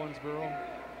at Owensboro.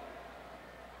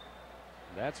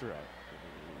 That's right.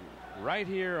 Right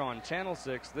here on Channel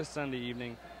 6 this Sunday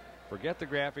evening. Forget the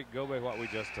graphic, go by what we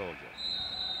just told you.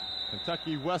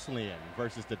 Kentucky Wesleyan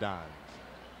versus the Dons.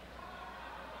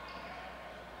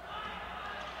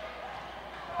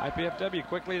 IPFW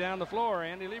quickly down the floor.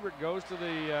 Andy Liebert goes to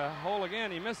the hole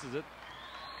again. He misses it.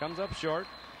 Comes up short.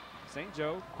 St.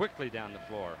 Joe quickly down the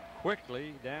floor.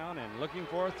 Quickly down and looking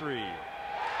for a 3.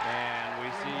 And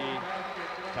we see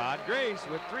Todd Grace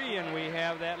with 3, and we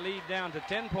have that lead down to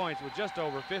 10 points with just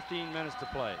over 15 minutes to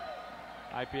play.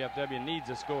 IPFW needs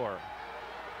a score.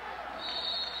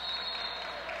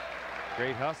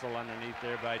 Great hustle underneath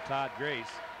there by Todd Grace.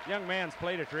 Young man's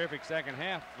played a terrific second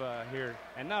half here,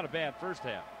 and not a bad first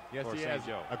half. Yes, he has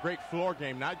a great floor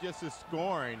game, not just his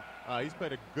scoring. He's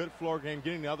played a good floor game,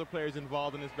 getting the other players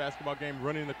involved in this basketball game,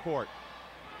 running the court.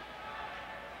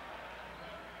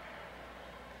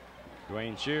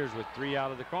 Dwayne Shears with 3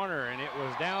 out of the corner, and it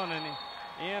was down and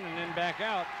in and then back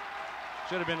out.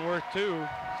 Should have been worth 2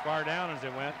 as far down as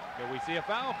it went, but we see a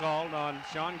foul called on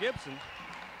Sean Gibson.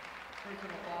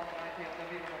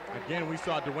 Again, we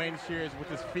saw Dwayne Shears with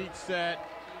his feet set.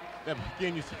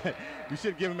 Again, you said we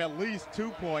should give him at least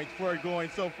 2 points for going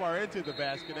so far into the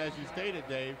basket, as you stated,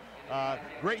 Dave.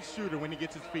 Great shooter when he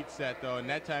gets his feet set, though, and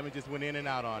that time it just went in and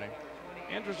out on him.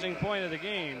 Interesting point of the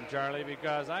game, Charlie,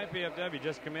 because IPFW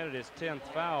just committed its 10th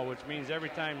foul, which means every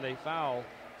time they foul,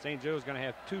 St. Joe's going to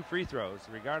have 2 free throws,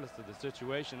 regardless of the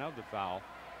situation of the foul.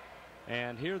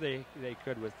 And here they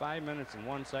could, with 5 minutes and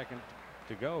 1 second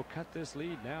to go, cut this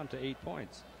lead down to 8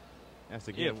 points. That's,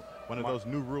 again, one of those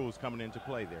new rules coming into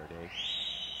play there, Dave.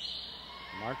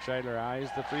 Mark Scheidler eyes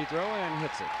the free throw and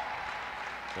hits it.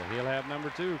 So he'll have number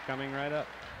 2 coming right up.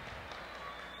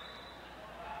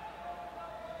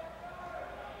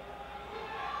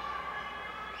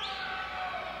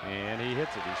 And he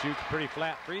hits it. He shoots a pretty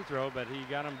flat free throw, but he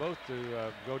got them both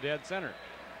to go dead center.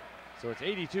 So it's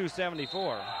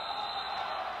 82-74.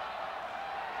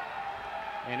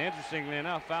 And interestingly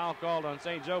enough, foul called on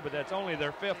St. Joe, but that's only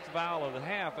their 5th foul of the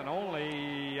half, and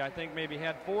only, I think, maybe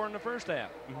had 4 in the first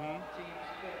half.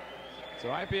 So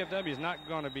IPFW is not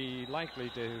going to be likely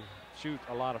to shoot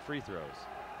a lot of free throws.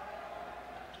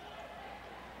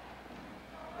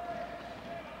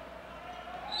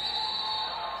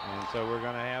 And so we're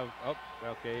going to have,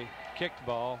 kicked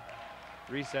ball,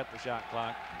 reset the shot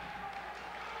clock.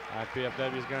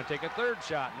 IPFW is going to take a third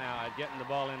shot now at getting the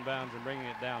ball inbounds and bringing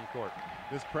it down court.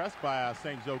 This press by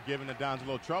St. Joe giving the Dons a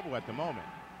little trouble at the moment.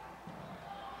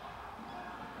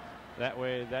 That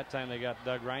way, that time they got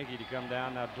Doug Reinke to come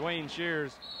down. Now Dwayne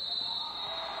Shears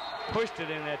pushed it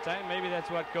in that time. Maybe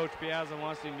that's what Coach Piazza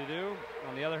wants him to do.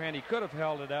 On the other hand, he could have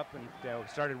held it up and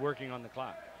started working on the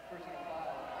clock. Personal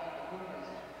foul on the Pumas.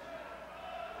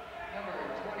 Number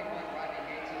 21, Rodney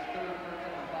Gates, his third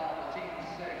personal foul, the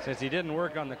team's 6th. Since he didn't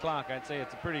work on the clock, I'd say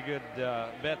it's a pretty good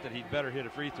bet that he'd better hit a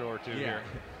free throw or two here.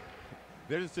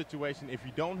 There's a situation, if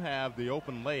you don't have the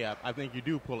open layup, I think you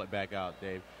do pull it back out,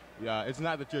 Dave. It's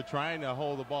not that you're trying to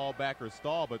hold the ball back or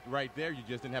stall, but right there you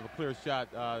just didn't have a clear shot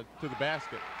to the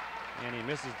basket. And he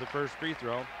misses the first free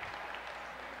throw.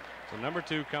 So number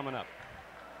 2 coming up.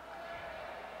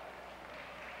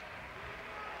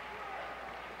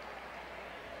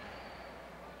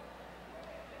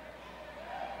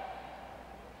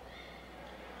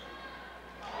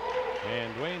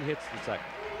 And Dwayne hits the second.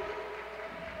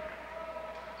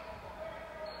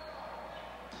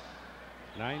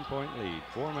 Nine-point lead.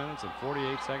 4 minutes and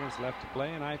 48 seconds left to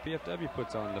play, and IPFW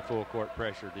puts on the full court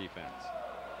pressure defense.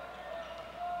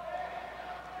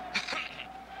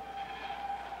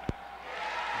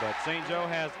 But St. Joe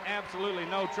has absolutely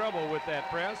no trouble with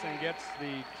that press and gets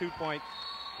the 2-point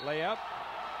layup.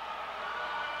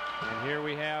 And here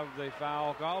we have the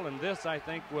foul call, and this, I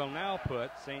think, will now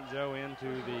put St. Joe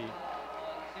into the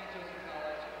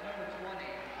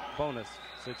bonus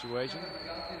situation.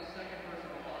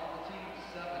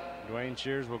 Dwayne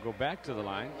Shears will go back to the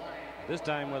line, this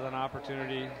time with an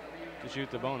opportunity to shoot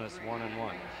the bonus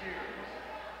 1-and-1.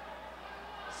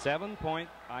 7-point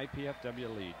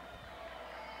IPFW lead.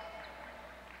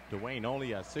 Dwayne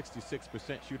only a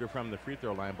 66% shooter from the free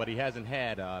throw line, but he hasn't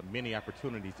had many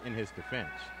opportunities in his defense.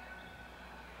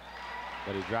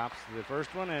 But he drops the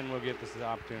first one, and we'll get this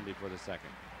opportunity for the second.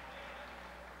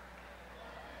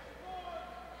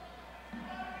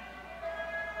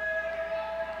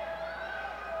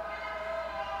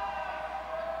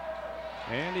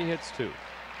 And he hits 2.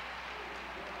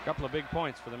 A couple of big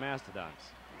points for the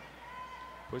Mastodons.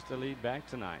 Push the lead back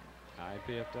to 9.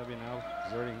 IPFW now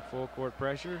exerting full court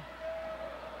pressure.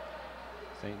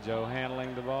 St. Joe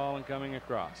handling the ball and coming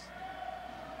across.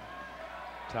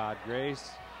 Todd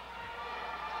Grace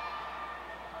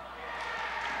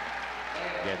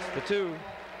gets the 2.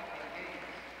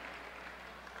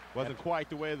 Wasn't quite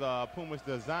the way the Pumas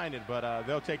designed it, but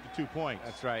they'll take the 2 points.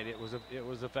 That's right. It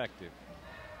was effective.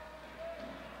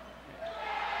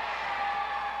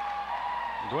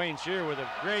 Dwayne Shear with a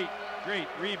great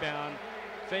rebound,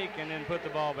 fake, and then put the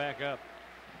ball back up.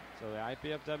 So the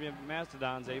IPFW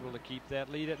Mastodons able to keep that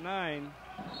lead at 9.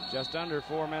 Just under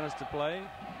 4 minutes to play.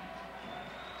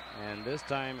 And this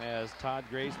time, as Todd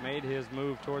Grace made his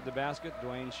move toward the basket,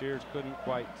 Dwayne Shears couldn't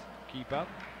quite keep up.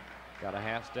 Got a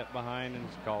half step behind and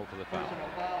is called for the foul.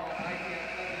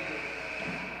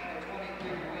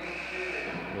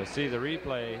 We'll see the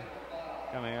replay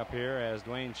coming up here as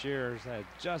Dwayne Shears had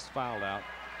just fouled out.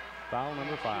 Foul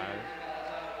number 5.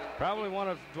 Probably one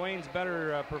of Dwayne's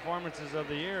better performances of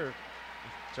the year,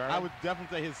 Charlie. I would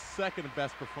definitely say his second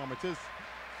best performance. His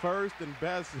first and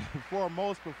best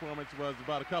foremost performance was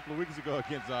about a couple of weeks ago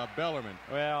against Bellarmine.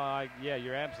 Well, yeah,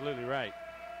 you're absolutely right.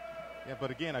 Yeah,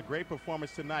 but again, a great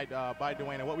performance tonight by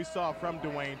Dwayne. And what we saw from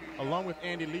Dwayne, along with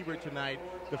Andy Liebert tonight,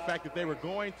 the fact that they were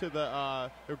going to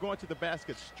the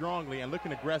basket strongly and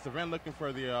looking aggressive and looking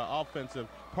for the offensive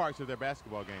parts of their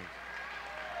basketball games.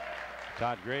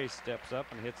 Todd Grace steps up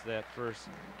and hits that first.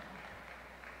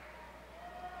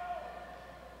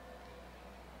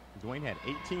 Dwayne had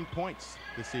 18 points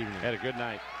this evening. Had a good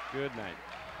night. Good night.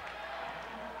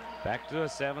 Back to a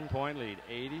 7-point lead,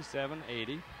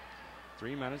 87-80.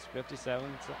 3 minutes, 57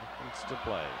 seconds to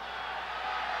play.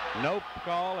 Nope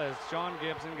call as Sean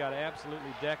Gibson got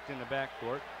absolutely decked in the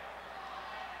backcourt.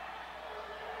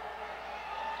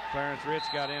 Clarence Rich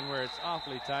got in where it's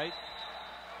awfully tight.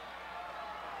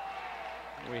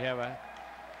 We have a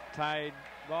tied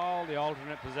ball. The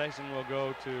alternate possession will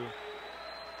go to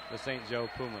the St. Joe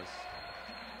Pumas.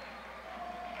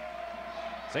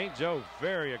 St. Joe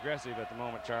very aggressive at the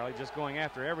moment, Charlie, just going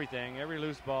after everything, every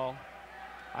loose ball.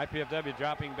 IPFW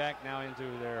dropping back now into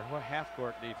their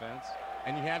half-court defense.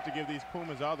 And you have to give these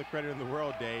Pumas all the credit in the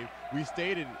world, Dave. We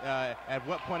stated at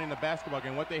what point in the basketball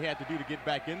game what they had to do to get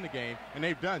back in the game, and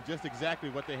they've done just exactly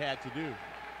what they had to do.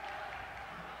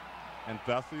 And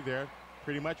thusly, they're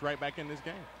pretty much right back in this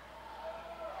game.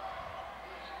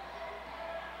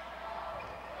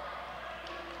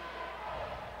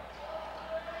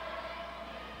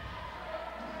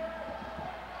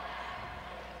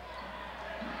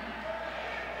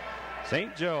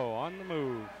 St. Joe on the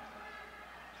move.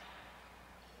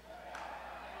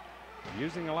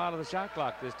 Using a lot of the shot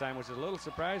clock this time, which is a little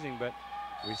surprising, but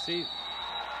we see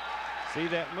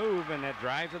that move and that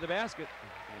drive to the basket.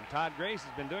 And Todd Grace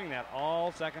has been doing that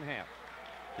all second half.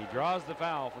 He draws the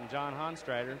foul from John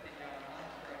Honstrider,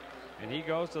 and he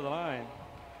goes to the line.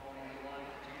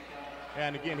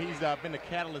 And again, he's been the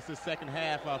catalyst this second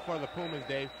half for the Pumas,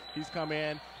 Dave. He's come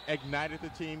in, ignited the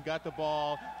team, got the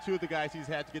ball. Two of the guys he's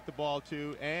had to get the ball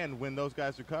to, and when those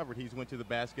guys recovered, he's went to the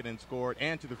basket and scored,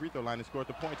 and to the free throw line and scored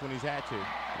the points when he's had to.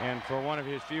 And for one of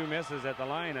his few misses at the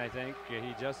line, I think,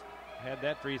 he just had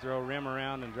that free throw rim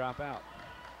around and drop out.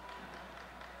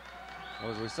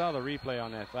 Well, as we saw the replay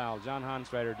on that foul, John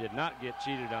Honstrider did not get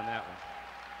cheated on that one.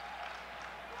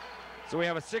 So we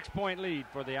have a 6-point lead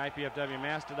for the IPFW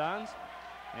Mastodons,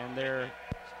 and they're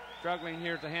struggling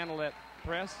here to handle that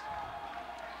press.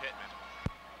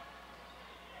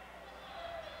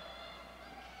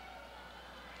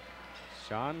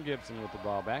 Sean Gibson with the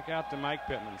ball. Back out to Mike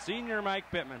Pittman. Senior Mike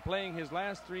Pittman playing his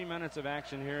last 3 minutes of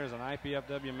action here as an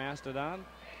IPFW Mastodon.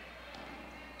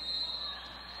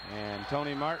 And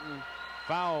Tony Martin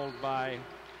fouled by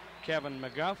Kevin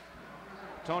McGuff.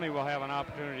 Tony will have an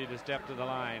opportunity to step to the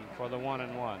line for the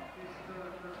 1-and-1.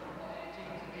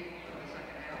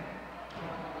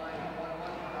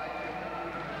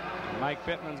 Mike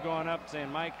Pittman's going up saying,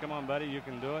 Mike, come on, buddy, you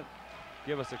can do it.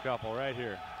 Give us a couple right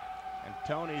here. And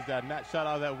Tony's not shot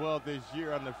all that well this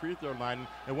year on the free throw line.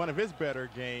 In one of his better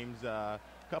games a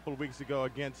couple of weeks ago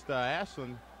against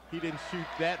Ashland, he didn't shoot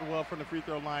that well from the free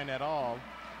throw line at all.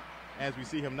 As we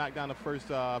see him knock down the first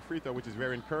free throw, which is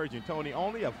very encouraging. Tony,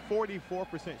 only a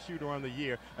 44% shooter on the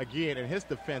year. Again, in his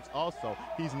defense also,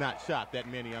 he's not shot that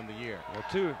many on the year.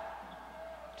 Well,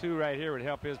 two right here would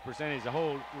help his percentage a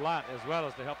whole lot, as well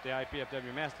as to help the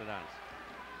IPFW Mastodons.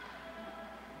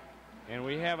 And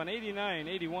we have an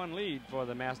 89-81 lead for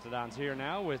the Mastodons here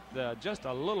now with just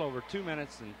a little over 2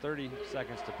 minutes and 30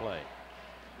 seconds to play.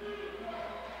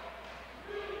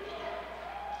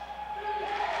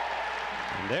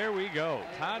 And there we go.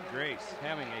 Todd Grace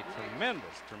having a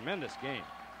tremendous game.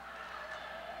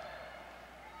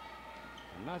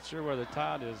 I'm not sure whether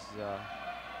Todd is a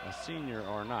senior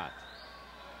or not.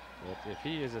 But if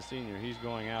he is a senior, he's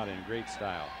going out in great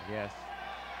style. Yes.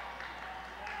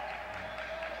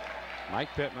 Mike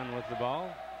Pittman with the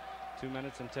ball. 2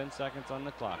 minutes and 10 seconds on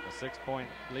the clock. A 6-point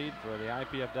lead for the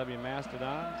IPFW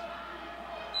Mastodons.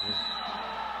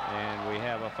 And we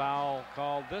have a foul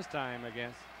called this time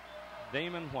against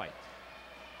Damon White.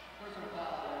 Personal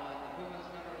foul on the Pumas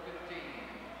number 15,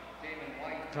 Damon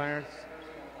White. Clarence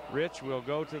Rich will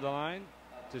go to the line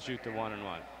to shoot the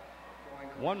 1-and-1.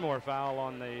 One more foul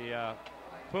on the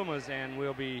Pumas, and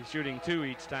we'll be shooting 2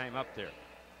 each time up there.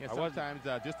 Yeah, sometimes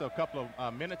just a couple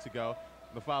of minutes ago,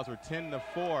 the fouls were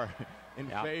 10-4 in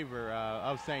favor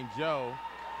of St. Joe,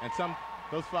 and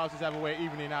those fouls just have a way of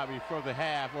evening out before the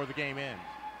half or the game ends.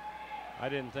 I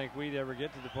didn't think we'd ever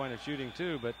get to the point of shooting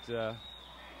 2, but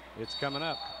it's coming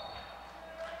up.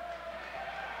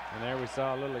 And there we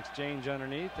saw a little exchange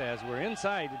underneath as we're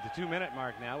inside the 2-minute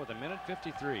mark now with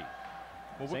 1:53.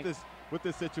 Well, with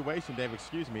this situation, Dave,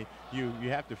 excuse me, you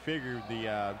have to figure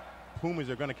the Pumas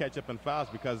are going to catch up in fouls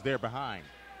because they're behind.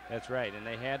 That's right, and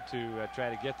they had to try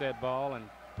to get that ball and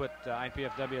put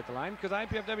IPFW at the line because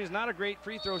IPFW is not a great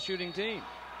free throw shooting team.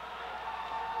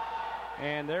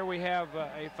 And there we have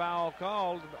a foul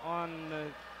called on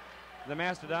the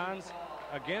Mastodons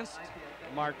against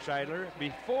Mark Scheidler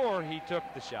before he took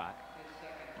the shot.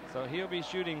 So he'll be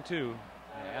shooting 2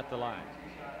 at the line.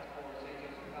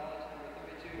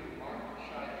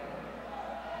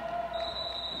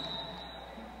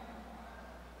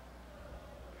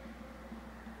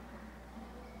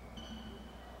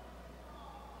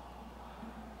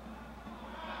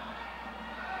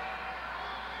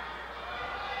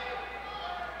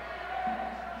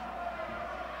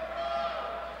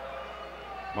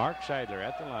 Mark Scheidler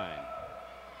at the line,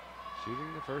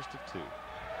 shooting the first of 2.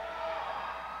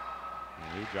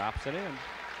 And he drops it in,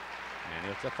 and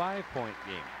it's a 5-point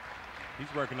game. He's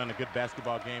working on a good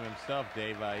basketball game himself,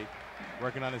 Dave.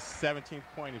 Working on his 17th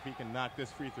point if he can knock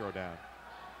this free throw down.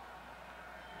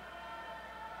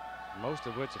 Most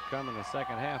of which have come in the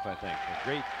second half, I think. A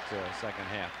great second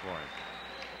half for him.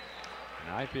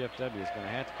 And IPFW is going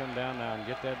to have to come down now and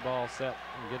get that ball set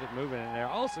and get it moving. And they're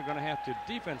also going to have to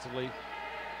defensively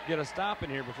get a stop in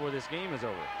here before this game is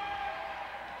over.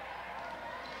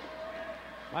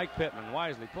 Mike Pittman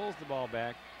wisely pulls the ball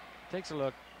back, takes a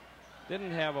look,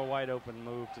 didn't have a wide open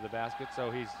move to the basket, so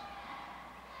he's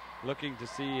looking to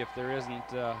see if there isn't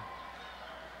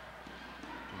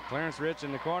Clarence Rich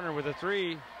in the corner with a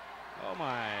three. Oh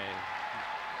my,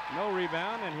 no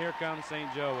rebound, and here comes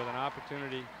St. Joe with an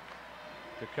opportunity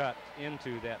to cut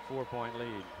into that 4-point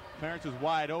lead. Clarence was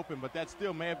wide open, but that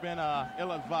still may have been an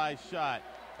ill-advised shot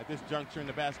at this juncture in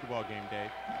the basketball game,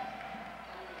 Dave.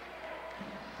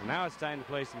 Now it's time to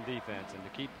play some defense and to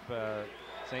keep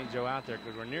St. Joe out there,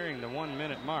 because we're nearing the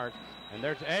 1-minute mark. And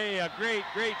they're hey, a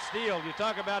great steal. You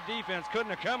talk about defense, couldn't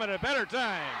have come at a better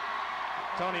time.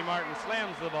 Tony Martin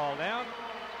slams the ball down,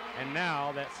 and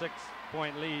now that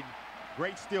 6-point lead.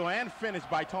 Great steal and finish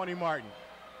by Tony Martin.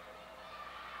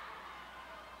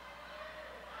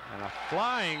 And a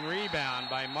flying rebound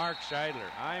by Mark Scheidler.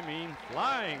 I mean,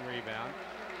 flying rebound.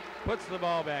 Puts the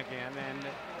ball back in, and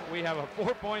we have a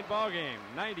 4-point ball game.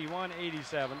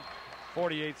 91-87,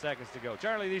 48 seconds to go.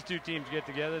 Charlie, these two teams get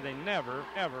together. They never,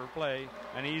 ever play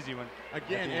an easy one.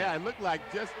 Again, yeah, it looked like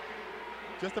just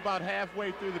about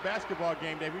halfway through the basketball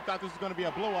game, Dave. We thought this was going to be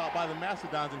a blowout by the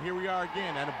Mastodons, and here we are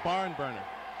again at a barn burner.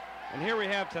 And here we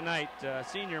have tonight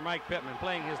senior Mike Pittman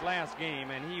playing his last game,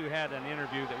 and he had an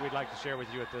interview that we'd like to share with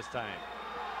you at this time.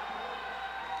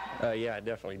 Yeah, I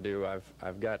definitely do.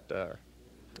 I've got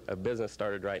a business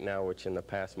started right now, which in the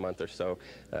past month or so,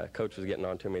 Coach was getting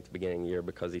on to me at the beginning of the year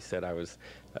because he said I was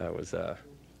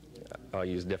I'll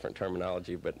use different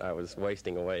terminology, but I was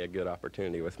wasting away a good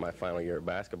opportunity with my final year of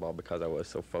basketball because I was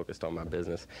so focused on my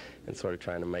business and sort of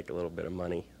trying to make a little bit of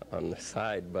money on the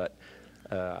side. But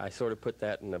I sort of put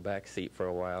that in the back seat for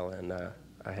a while, and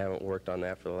I haven't worked on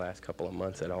that for the last couple of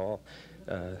months at all.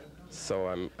 So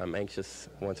I'm anxious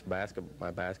once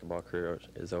my basketball career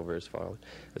is over as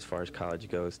far as college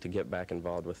goes to get back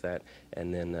involved with that,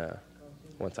 and then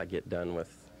once I get done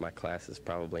with my classes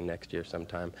probably next year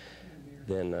sometime,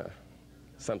 then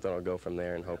something will go from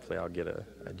there, and hopefully I'll get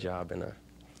a job in a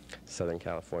Southern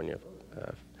California,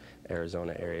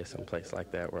 Arizona area, someplace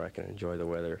like that where I can enjoy the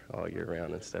weather all year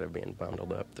round instead of being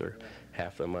bundled up through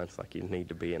half the month like you need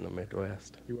to be in the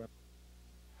Midwest.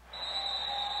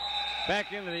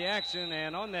 Back into the action,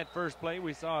 and on that first play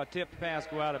we saw a tipped pass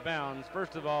go out of bounds.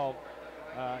 First of all,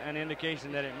 an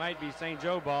indication that it might be St.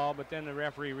 Joe ball, but then the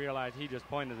referee realized he just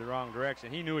pointed the wrong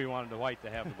direction. He knew he wanted the White to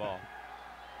have the ball.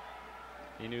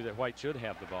 He knew that White should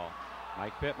have the ball.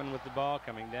 Mike Pittman with the ball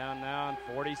coming down now, and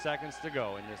 40 seconds to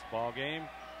go in this ball game.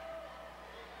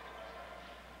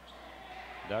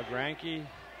 Doug Ranke,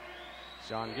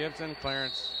 Sean Gibson,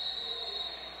 Clarence,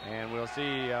 and we'll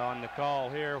see on the call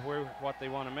here what they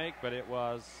want to make, but it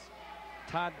was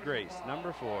Todd Grace,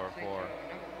 number 4 for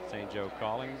St. Joe,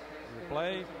 calling the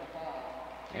play.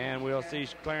 And we'll see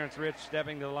Clarence Rich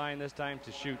stepping to the line this time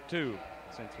to shoot 2,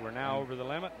 since we're now over the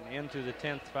limit and into the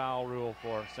 10th foul rule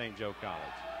for St. Joe College.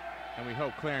 And we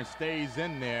hope Clarence stays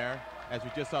in there, as we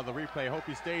just saw the replay. Hope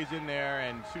he stays in there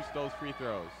and shoots those free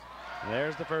throws. And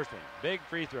there's the first one. Big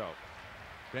free throw.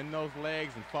 Bend those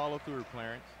legs and follow through,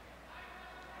 Clarence.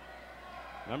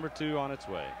 Number 2 on its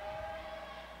way.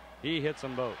 He hits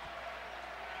them both.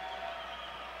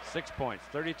 6 points,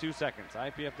 32 seconds.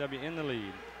 IPFW in the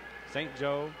lead. St.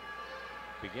 Joe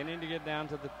beginning to get down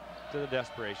to the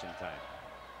desperation time.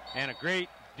 And a great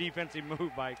defensive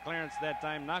move by Clarence that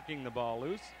time, knocking the ball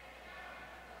loose.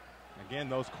 Again,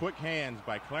 those quick hands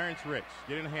by Clarence Rich.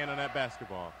 Getting a hand on that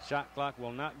basketball. Shot clock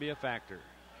will not be a factor.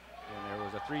 And there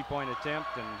was a 3-point attempt,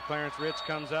 and Clarence Rich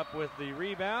comes up with the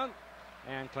rebound,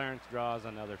 and Clarence draws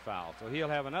another foul. So he'll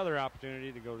have another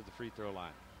opportunity to go to the free throw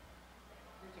line.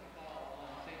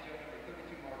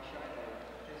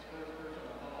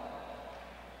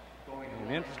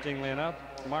 And interestingly enough,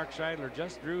 Mark Scheidler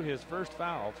just drew his first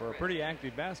foul. For a pretty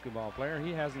active basketball player,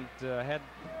 he hasn't had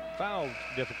foul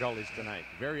difficulties tonight.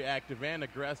 Very active and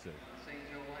aggressive.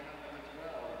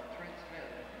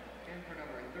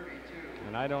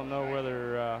 And I don't know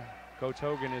whether Coach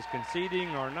Hogan is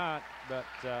conceding or not, but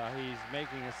he's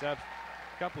making a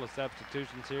couple of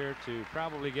substitutions here to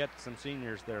probably get some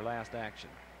seniors their last action.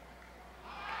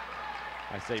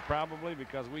 I say probably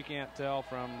because we can't tell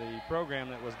from the program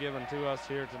that was given to us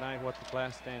here tonight what the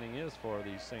class standing is for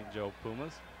these St. Joe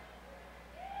Pumas.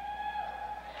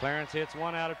 Clarence hits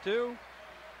 1 out of 2,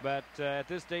 but at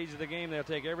this stage of the game they'll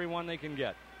take every one they can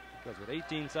get, because with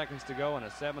 18 seconds to go and a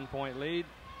 7-point lead,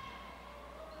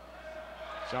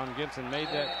 Sean Gibson made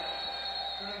that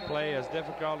play as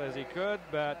difficult as he could,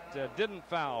 but didn't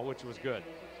foul, which was good.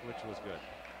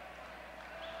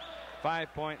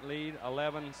 5-point lead,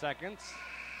 11 seconds.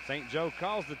 St. Joe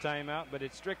calls the timeout, but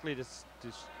it's strictly to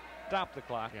stop the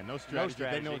clock. Yeah, no strategy.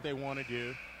 They know what they want to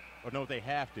do. or know what they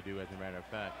have to do, as a matter of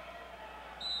fact.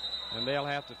 And they'll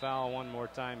have to foul one more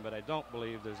time, but I don't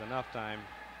believe there's enough time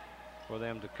for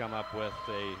them to come up with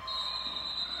a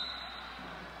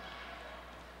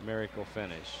miracle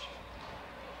finish.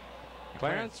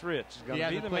 Clarence Rich is going to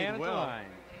be the man at the line.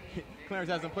 Clarence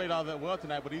hasn't played all that well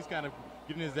tonight, but he's kind of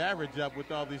getting his average up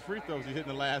with all these free throws he's hit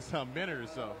in the last minute or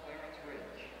so.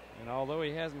 And although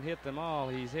he hasn't hit them all,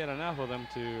 he's hit enough of them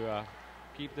to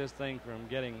keep this thing from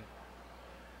getting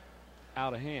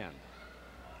out of hand.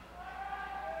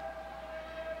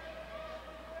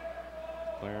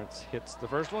 Clarence hits the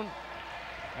first one.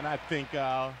 And I think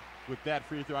with that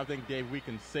free throw, I think, Dave, we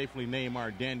can safely name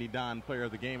our Dandy Don player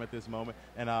of the game at this moment.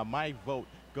 And my vote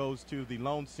goes to the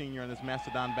lone senior on this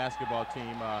Mastodon basketball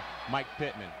team, Mike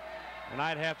Pittman. And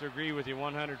I'd have to agree with you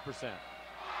 100%.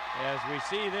 As we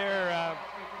see there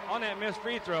on that missed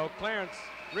free throw, Clarence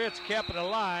Rich kept it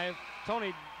alive.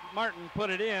 Tony Martin put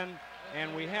it in,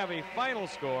 and we have a final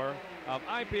score of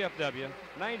IPFW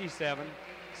 97,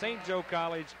 St. Joe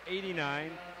College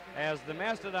 89, as the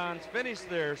Mastodons finish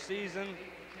their season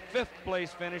 5th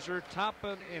place finisher,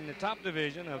 in the top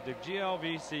division of the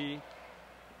GLVC,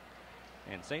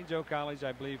 and St. Joe College,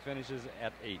 I believe, finishes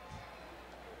at 8th.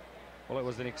 Well, it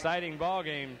was an exciting ball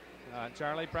game,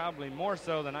 Charlie, probably more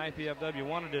so than IPFW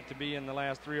wanted it to be in the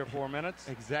last 3 or 4 minutes.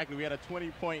 Exactly. We had a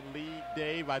 20-point lead,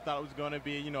 Dave. I thought it was going to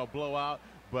be, a blowout,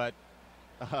 but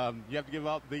you have to give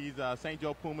out these St.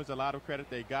 Joe Pumas a lot of credit.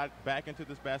 They got back into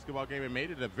this basketball game and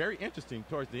made it a very interesting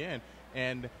towards the end.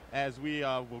 And as we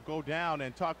will go down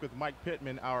and talk with Mike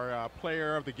Pittman, our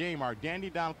player of the game, our Dandy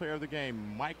Don player of the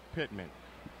game, Mike Pittman.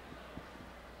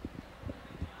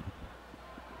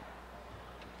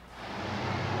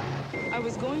 I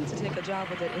was going to take a job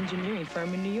with an engineering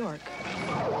firm in New York.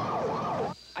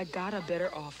 I got a better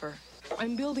offer.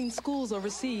 I'm building schools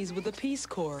overseas with the Peace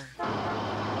Corps.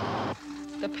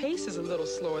 The pace is a little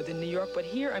slower than New York, but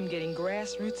here I'm getting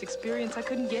grassroots experience I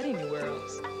couldn't get anywhere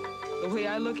else. The way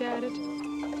I look at it,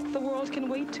 the world can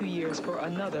wait 2 years for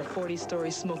another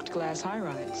 40-story smoked glass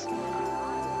high-rise.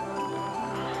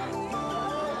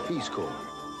 Peace Corps,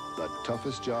 the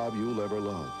toughest job you'll ever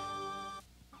love.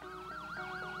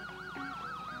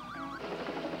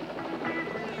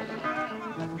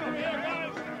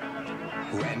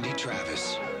 Randy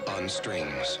Travis on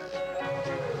strings.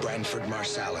 Branford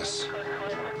Marsalis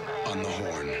on the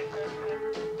horn.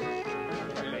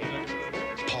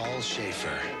 Paul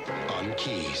Schaefer on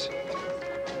keys.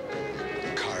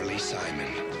 Carly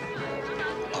Simon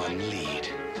on lead.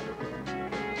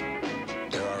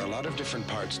 There are a lot of different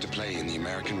parts to play in the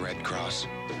American Red Cross.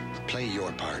 Play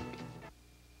your part.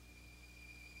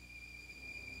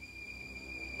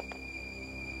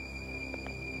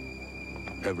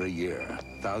 Every year,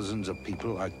 thousands of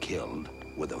people are killed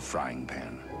with a frying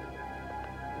pan.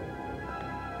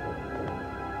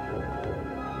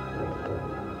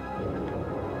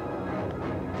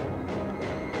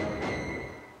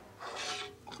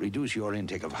 Reduce your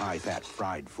intake of high-fat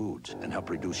fried foods and help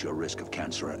reduce your risk of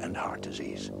cancer and heart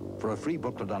disease. For a free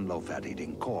booklet on low-fat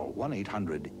eating, call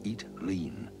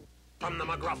 1-800-EAT-LEAN. From the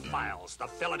McGruff Files, the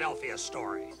Philadelphia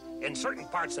story. In certain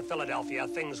parts of Philadelphia,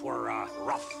 things were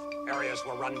rough. Areas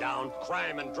were run down,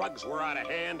 crime and drugs were out of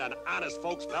hand, and honest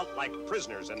folks felt like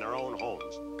prisoners in their own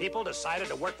homes. People decided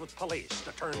to work with police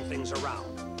to turn things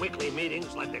around. Weekly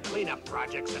meetings led to cleanup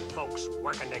projects and folks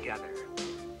working together.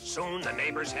 Soon, the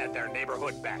neighbors had their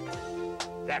neighborhood back.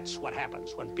 That's what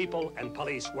happens when people and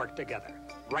police work together.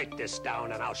 Write this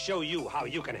down, and I'll show you how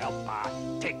you can help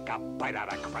take a bite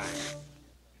out of crime.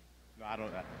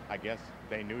 I guess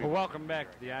they knew. Well, welcome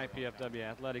back to the IPFW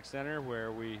Athletic Center,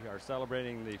 where we are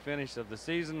celebrating the finish of the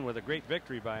season with a great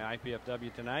victory by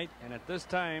IPFW tonight. And at this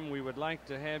time, we would like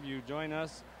to have you join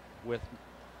us with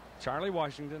Charlie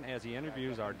Washington as he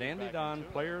interviews our Dandy Don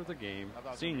player of the game,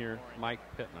 senior Mike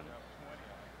Pittman.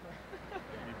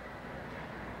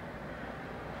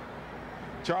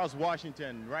 Charles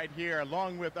Washington right here,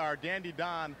 along with our Dandy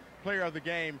Don player of the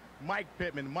game, Mike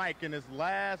Pittman. Mike, in his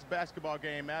last basketball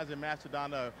game as a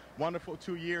Mastodon, a wonderful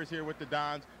 2 years here with the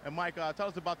Dons. And Mike, tell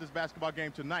us about this basketball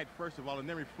game tonight, first of all, and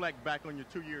then reflect back on your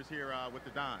 2 years here with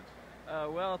the Dons.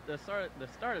 Well, the start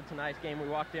of tonight's game, we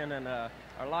walked in and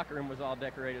our locker room was all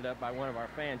decorated up by one of our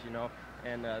fans,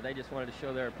 and they just wanted to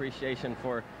show their appreciation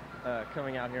for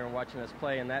coming out here and watching us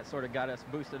play, and that sort of got us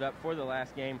boosted up for the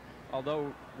last game.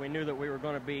 Although we knew that we were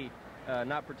going to be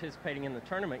not participating in the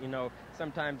tournament,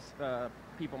 sometimes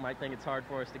people might think it's hard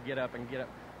for us to get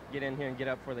in here and get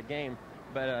up for the game.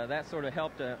 But that sort of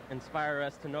helped inspire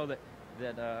us to know that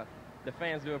the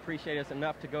fans do appreciate us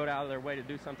enough to go out of their way to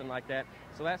do something like that.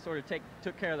 So that sort of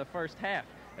took care of the first half.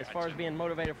 as far as being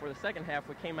motivated for the second half,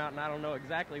 we came out and I don't know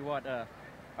exactly what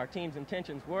our team's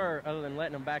intentions were, other than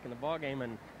letting them back in the ball game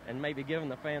and maybe giving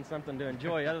the fans something to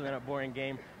enjoy other than a boring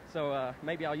game. So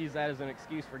maybe I'll use that as an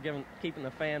excuse for keeping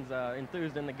the fans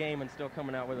enthused in the game and still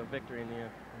coming out with a victory in the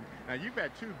end. Now, you've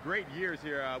had 2 great years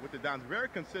here with the Dons. Very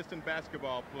consistent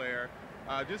basketball player.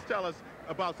 Just tell us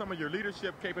about some of your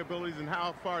leadership capabilities and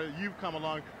how far you've come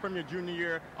along from your junior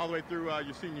year all the way through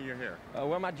your senior year here.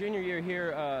 Well, my junior year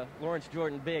here, Lawrence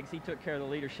Jordan Biggs, he took care of the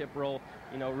leadership role,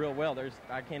 real well.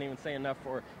 I can't even say enough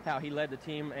for how he led the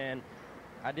team, and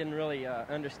I didn't really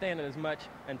understand it as much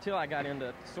until I got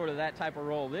into sort of that type of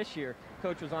role this year.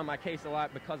 Coach was on my case a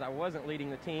lot because I wasn't leading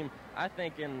the team. I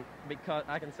think, because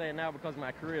I can say it now because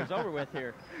my career is over with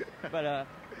here. But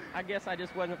I guess I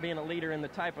just wasn't being a leader in the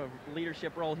type of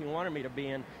leadership role he wanted me to be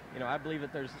in. I believe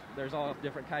that there's all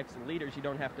different types of leaders. You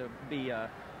don't have to be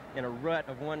in a rut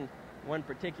of one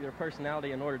particular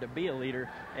personality in order to be a leader.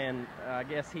 And I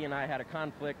guess he and I had a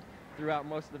conflict throughout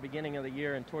most of the beginning of the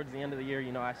year, and towards the end of the year,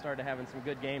 I started having some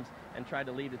good games and tried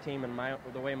to lead the team in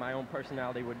the way my own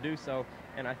personality would do so.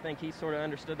 And I think he sort of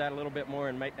understood that a little bit more,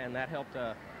 and that helped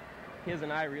his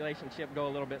and I relationship go a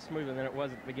little bit smoother than it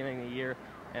was at the beginning of the year.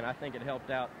 And I think it helped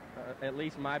out at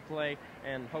least my play,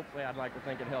 and hopefully I'd like to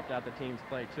think it helped out the team's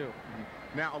play too.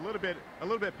 Mm-hmm. Now, a little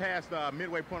bit past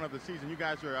midway point of the season, you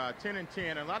guys are 10-10,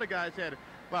 and a lot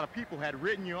of people had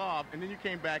written you off, and then you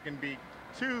came back and beat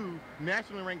 2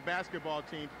 nationally ranked basketball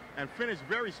teams and finished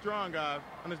very strong on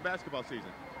this basketball season.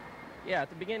 Yeah, at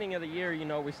the beginning of the year,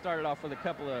 we started off with a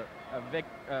couple of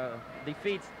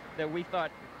defeats that we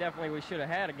thought definitely we should have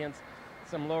had against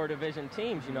some lower division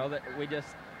teams, that we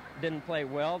just didn't play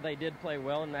well. They did play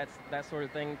well, and that sort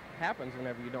of thing happens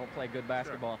whenever you don't play good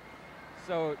basketball. Sure.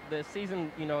 So the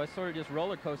season, it sort of just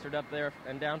roller coastered up there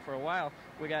and down for a while.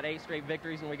 We got 8 straight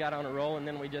victories, and we got on a roll, and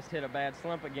then we just hit a bad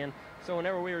slump again. So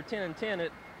whenever we were 10-10,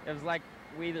 it was like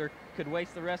we either could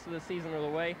waste the rest of the season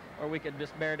away, or we could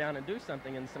just bear down and do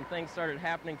something. And some things started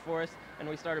happening for us, and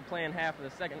we started playing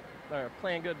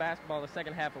playing good basketball the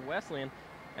second half of Wesleyan.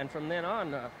 And from then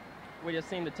on, we just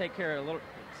seemed to take care of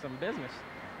some business.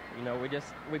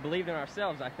 We believed in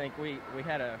ourselves. I think we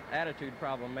had an attitude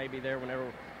problem maybe there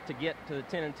whenever to get to the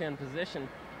 10-10 position.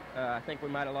 I think we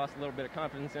might have lost a little bit of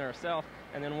confidence in ourselves,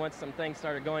 and then once some things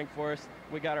started going for us,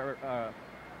 we got our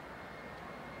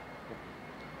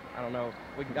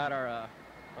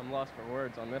I'm lost for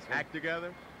words on this one. Act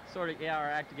together? Sort of, yeah, our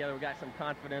act together. We got some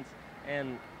confidence,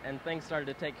 and things started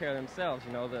to take care of themselves.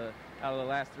 Out of the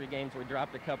last 3 games, we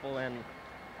dropped a couple, and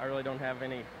I really don't have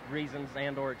any reasons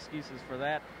and/or excuses for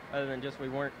that, other than just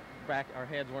our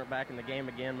heads weren't back in the game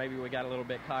again. Maybe we got a little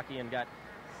bit cocky and got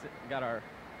our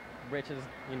britches,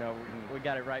 we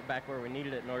got it right back where we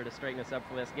needed it in order to straighten us up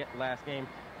for this last game.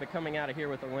 But coming out of here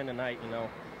with a win tonight,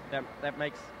 that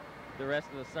makes the rest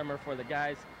of the summer for the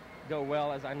guys go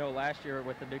well. As I know last year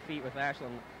with the defeat with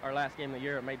Ashland, our last game of the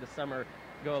year, it made the summer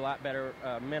go a lot better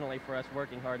mentally for us,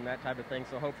 working hard and that type of thing.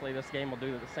 So hopefully this game will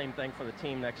do the same thing for the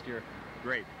team next year.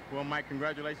 Great. Well, Mike,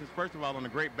 congratulations, first of all, on a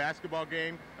great basketball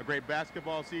game, a great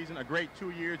basketball season, a great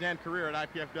 2 years and career at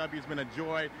IPFW. It's been a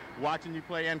joy watching you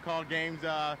play and call games,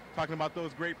 talking about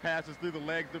those great passes through the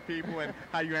legs of people and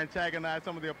how you antagonize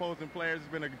some of the opposing players.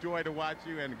 It's been a joy to watch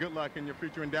you, and good luck in your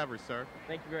future endeavors, sir.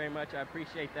 Thank you very much. I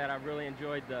appreciate that. I've really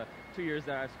enjoyed the 2 years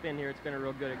that I've spent here. It's been a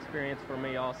real good experience for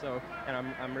me also, and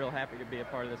I'm real happy to be a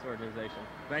part of this organization.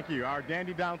 Thank you. Our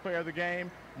Dandy Don player of the game,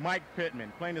 Mike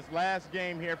Pittman, playing his last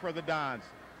game here for the Dons.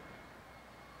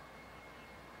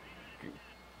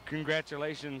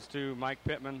 Congratulations to Mike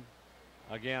Pittman,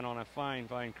 again on a fine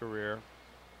career.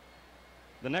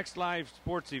 The next live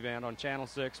sports event on Channel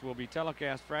 6 will be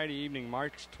telecast Friday evening,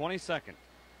 March 22nd.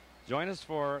 Join us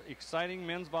for exciting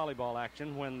men's volleyball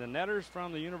action when the netters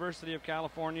from the University of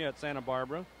California at Santa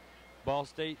Barbara, Ball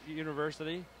State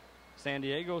University, San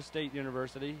Diego State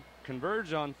University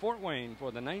converge on Fort Wayne for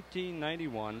the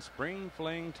 1991 Spring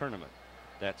Fling Tournament.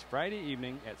 That's Friday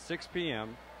evening at 6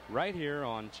 p.m. right here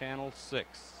on Channel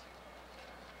 6.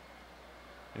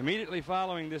 Immediately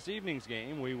following this evening's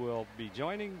game, we will be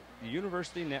joining the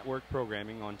University Network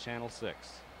programming on Channel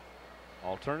 6.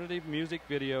 Alternative music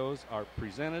videos are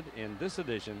presented in this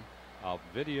edition of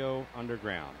Video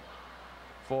Underground.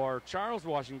 For Charles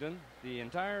Washington, the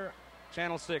entire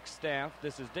Channel 6 staff,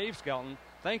 this is Dave Skelton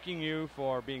thanking you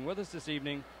for being with us this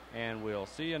evening, and we'll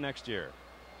see you next year.